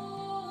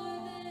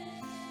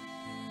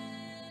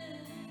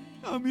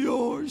 I'm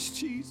yours,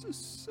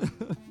 Jesus.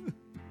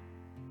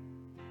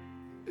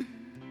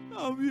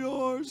 I'm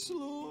yours,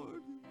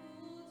 Lord.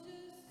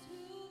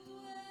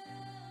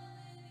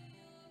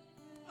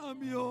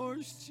 I'm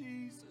yours,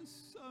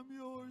 Jesus. I'm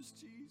yours,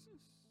 Jesus.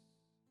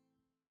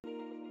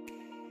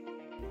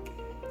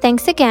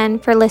 Thanks again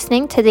for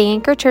listening to the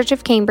Anchor Church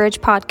of Cambridge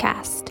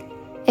podcast.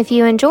 If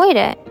you enjoyed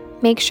it,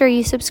 make sure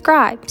you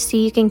subscribe so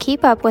you can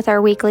keep up with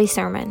our weekly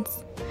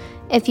sermons.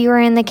 If you are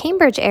in the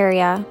Cambridge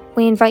area,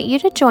 we invite you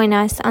to join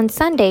us on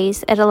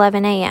Sundays at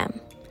 11 a.m.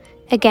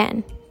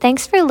 Again,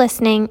 thanks for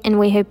listening, and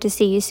we hope to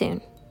see you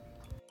soon.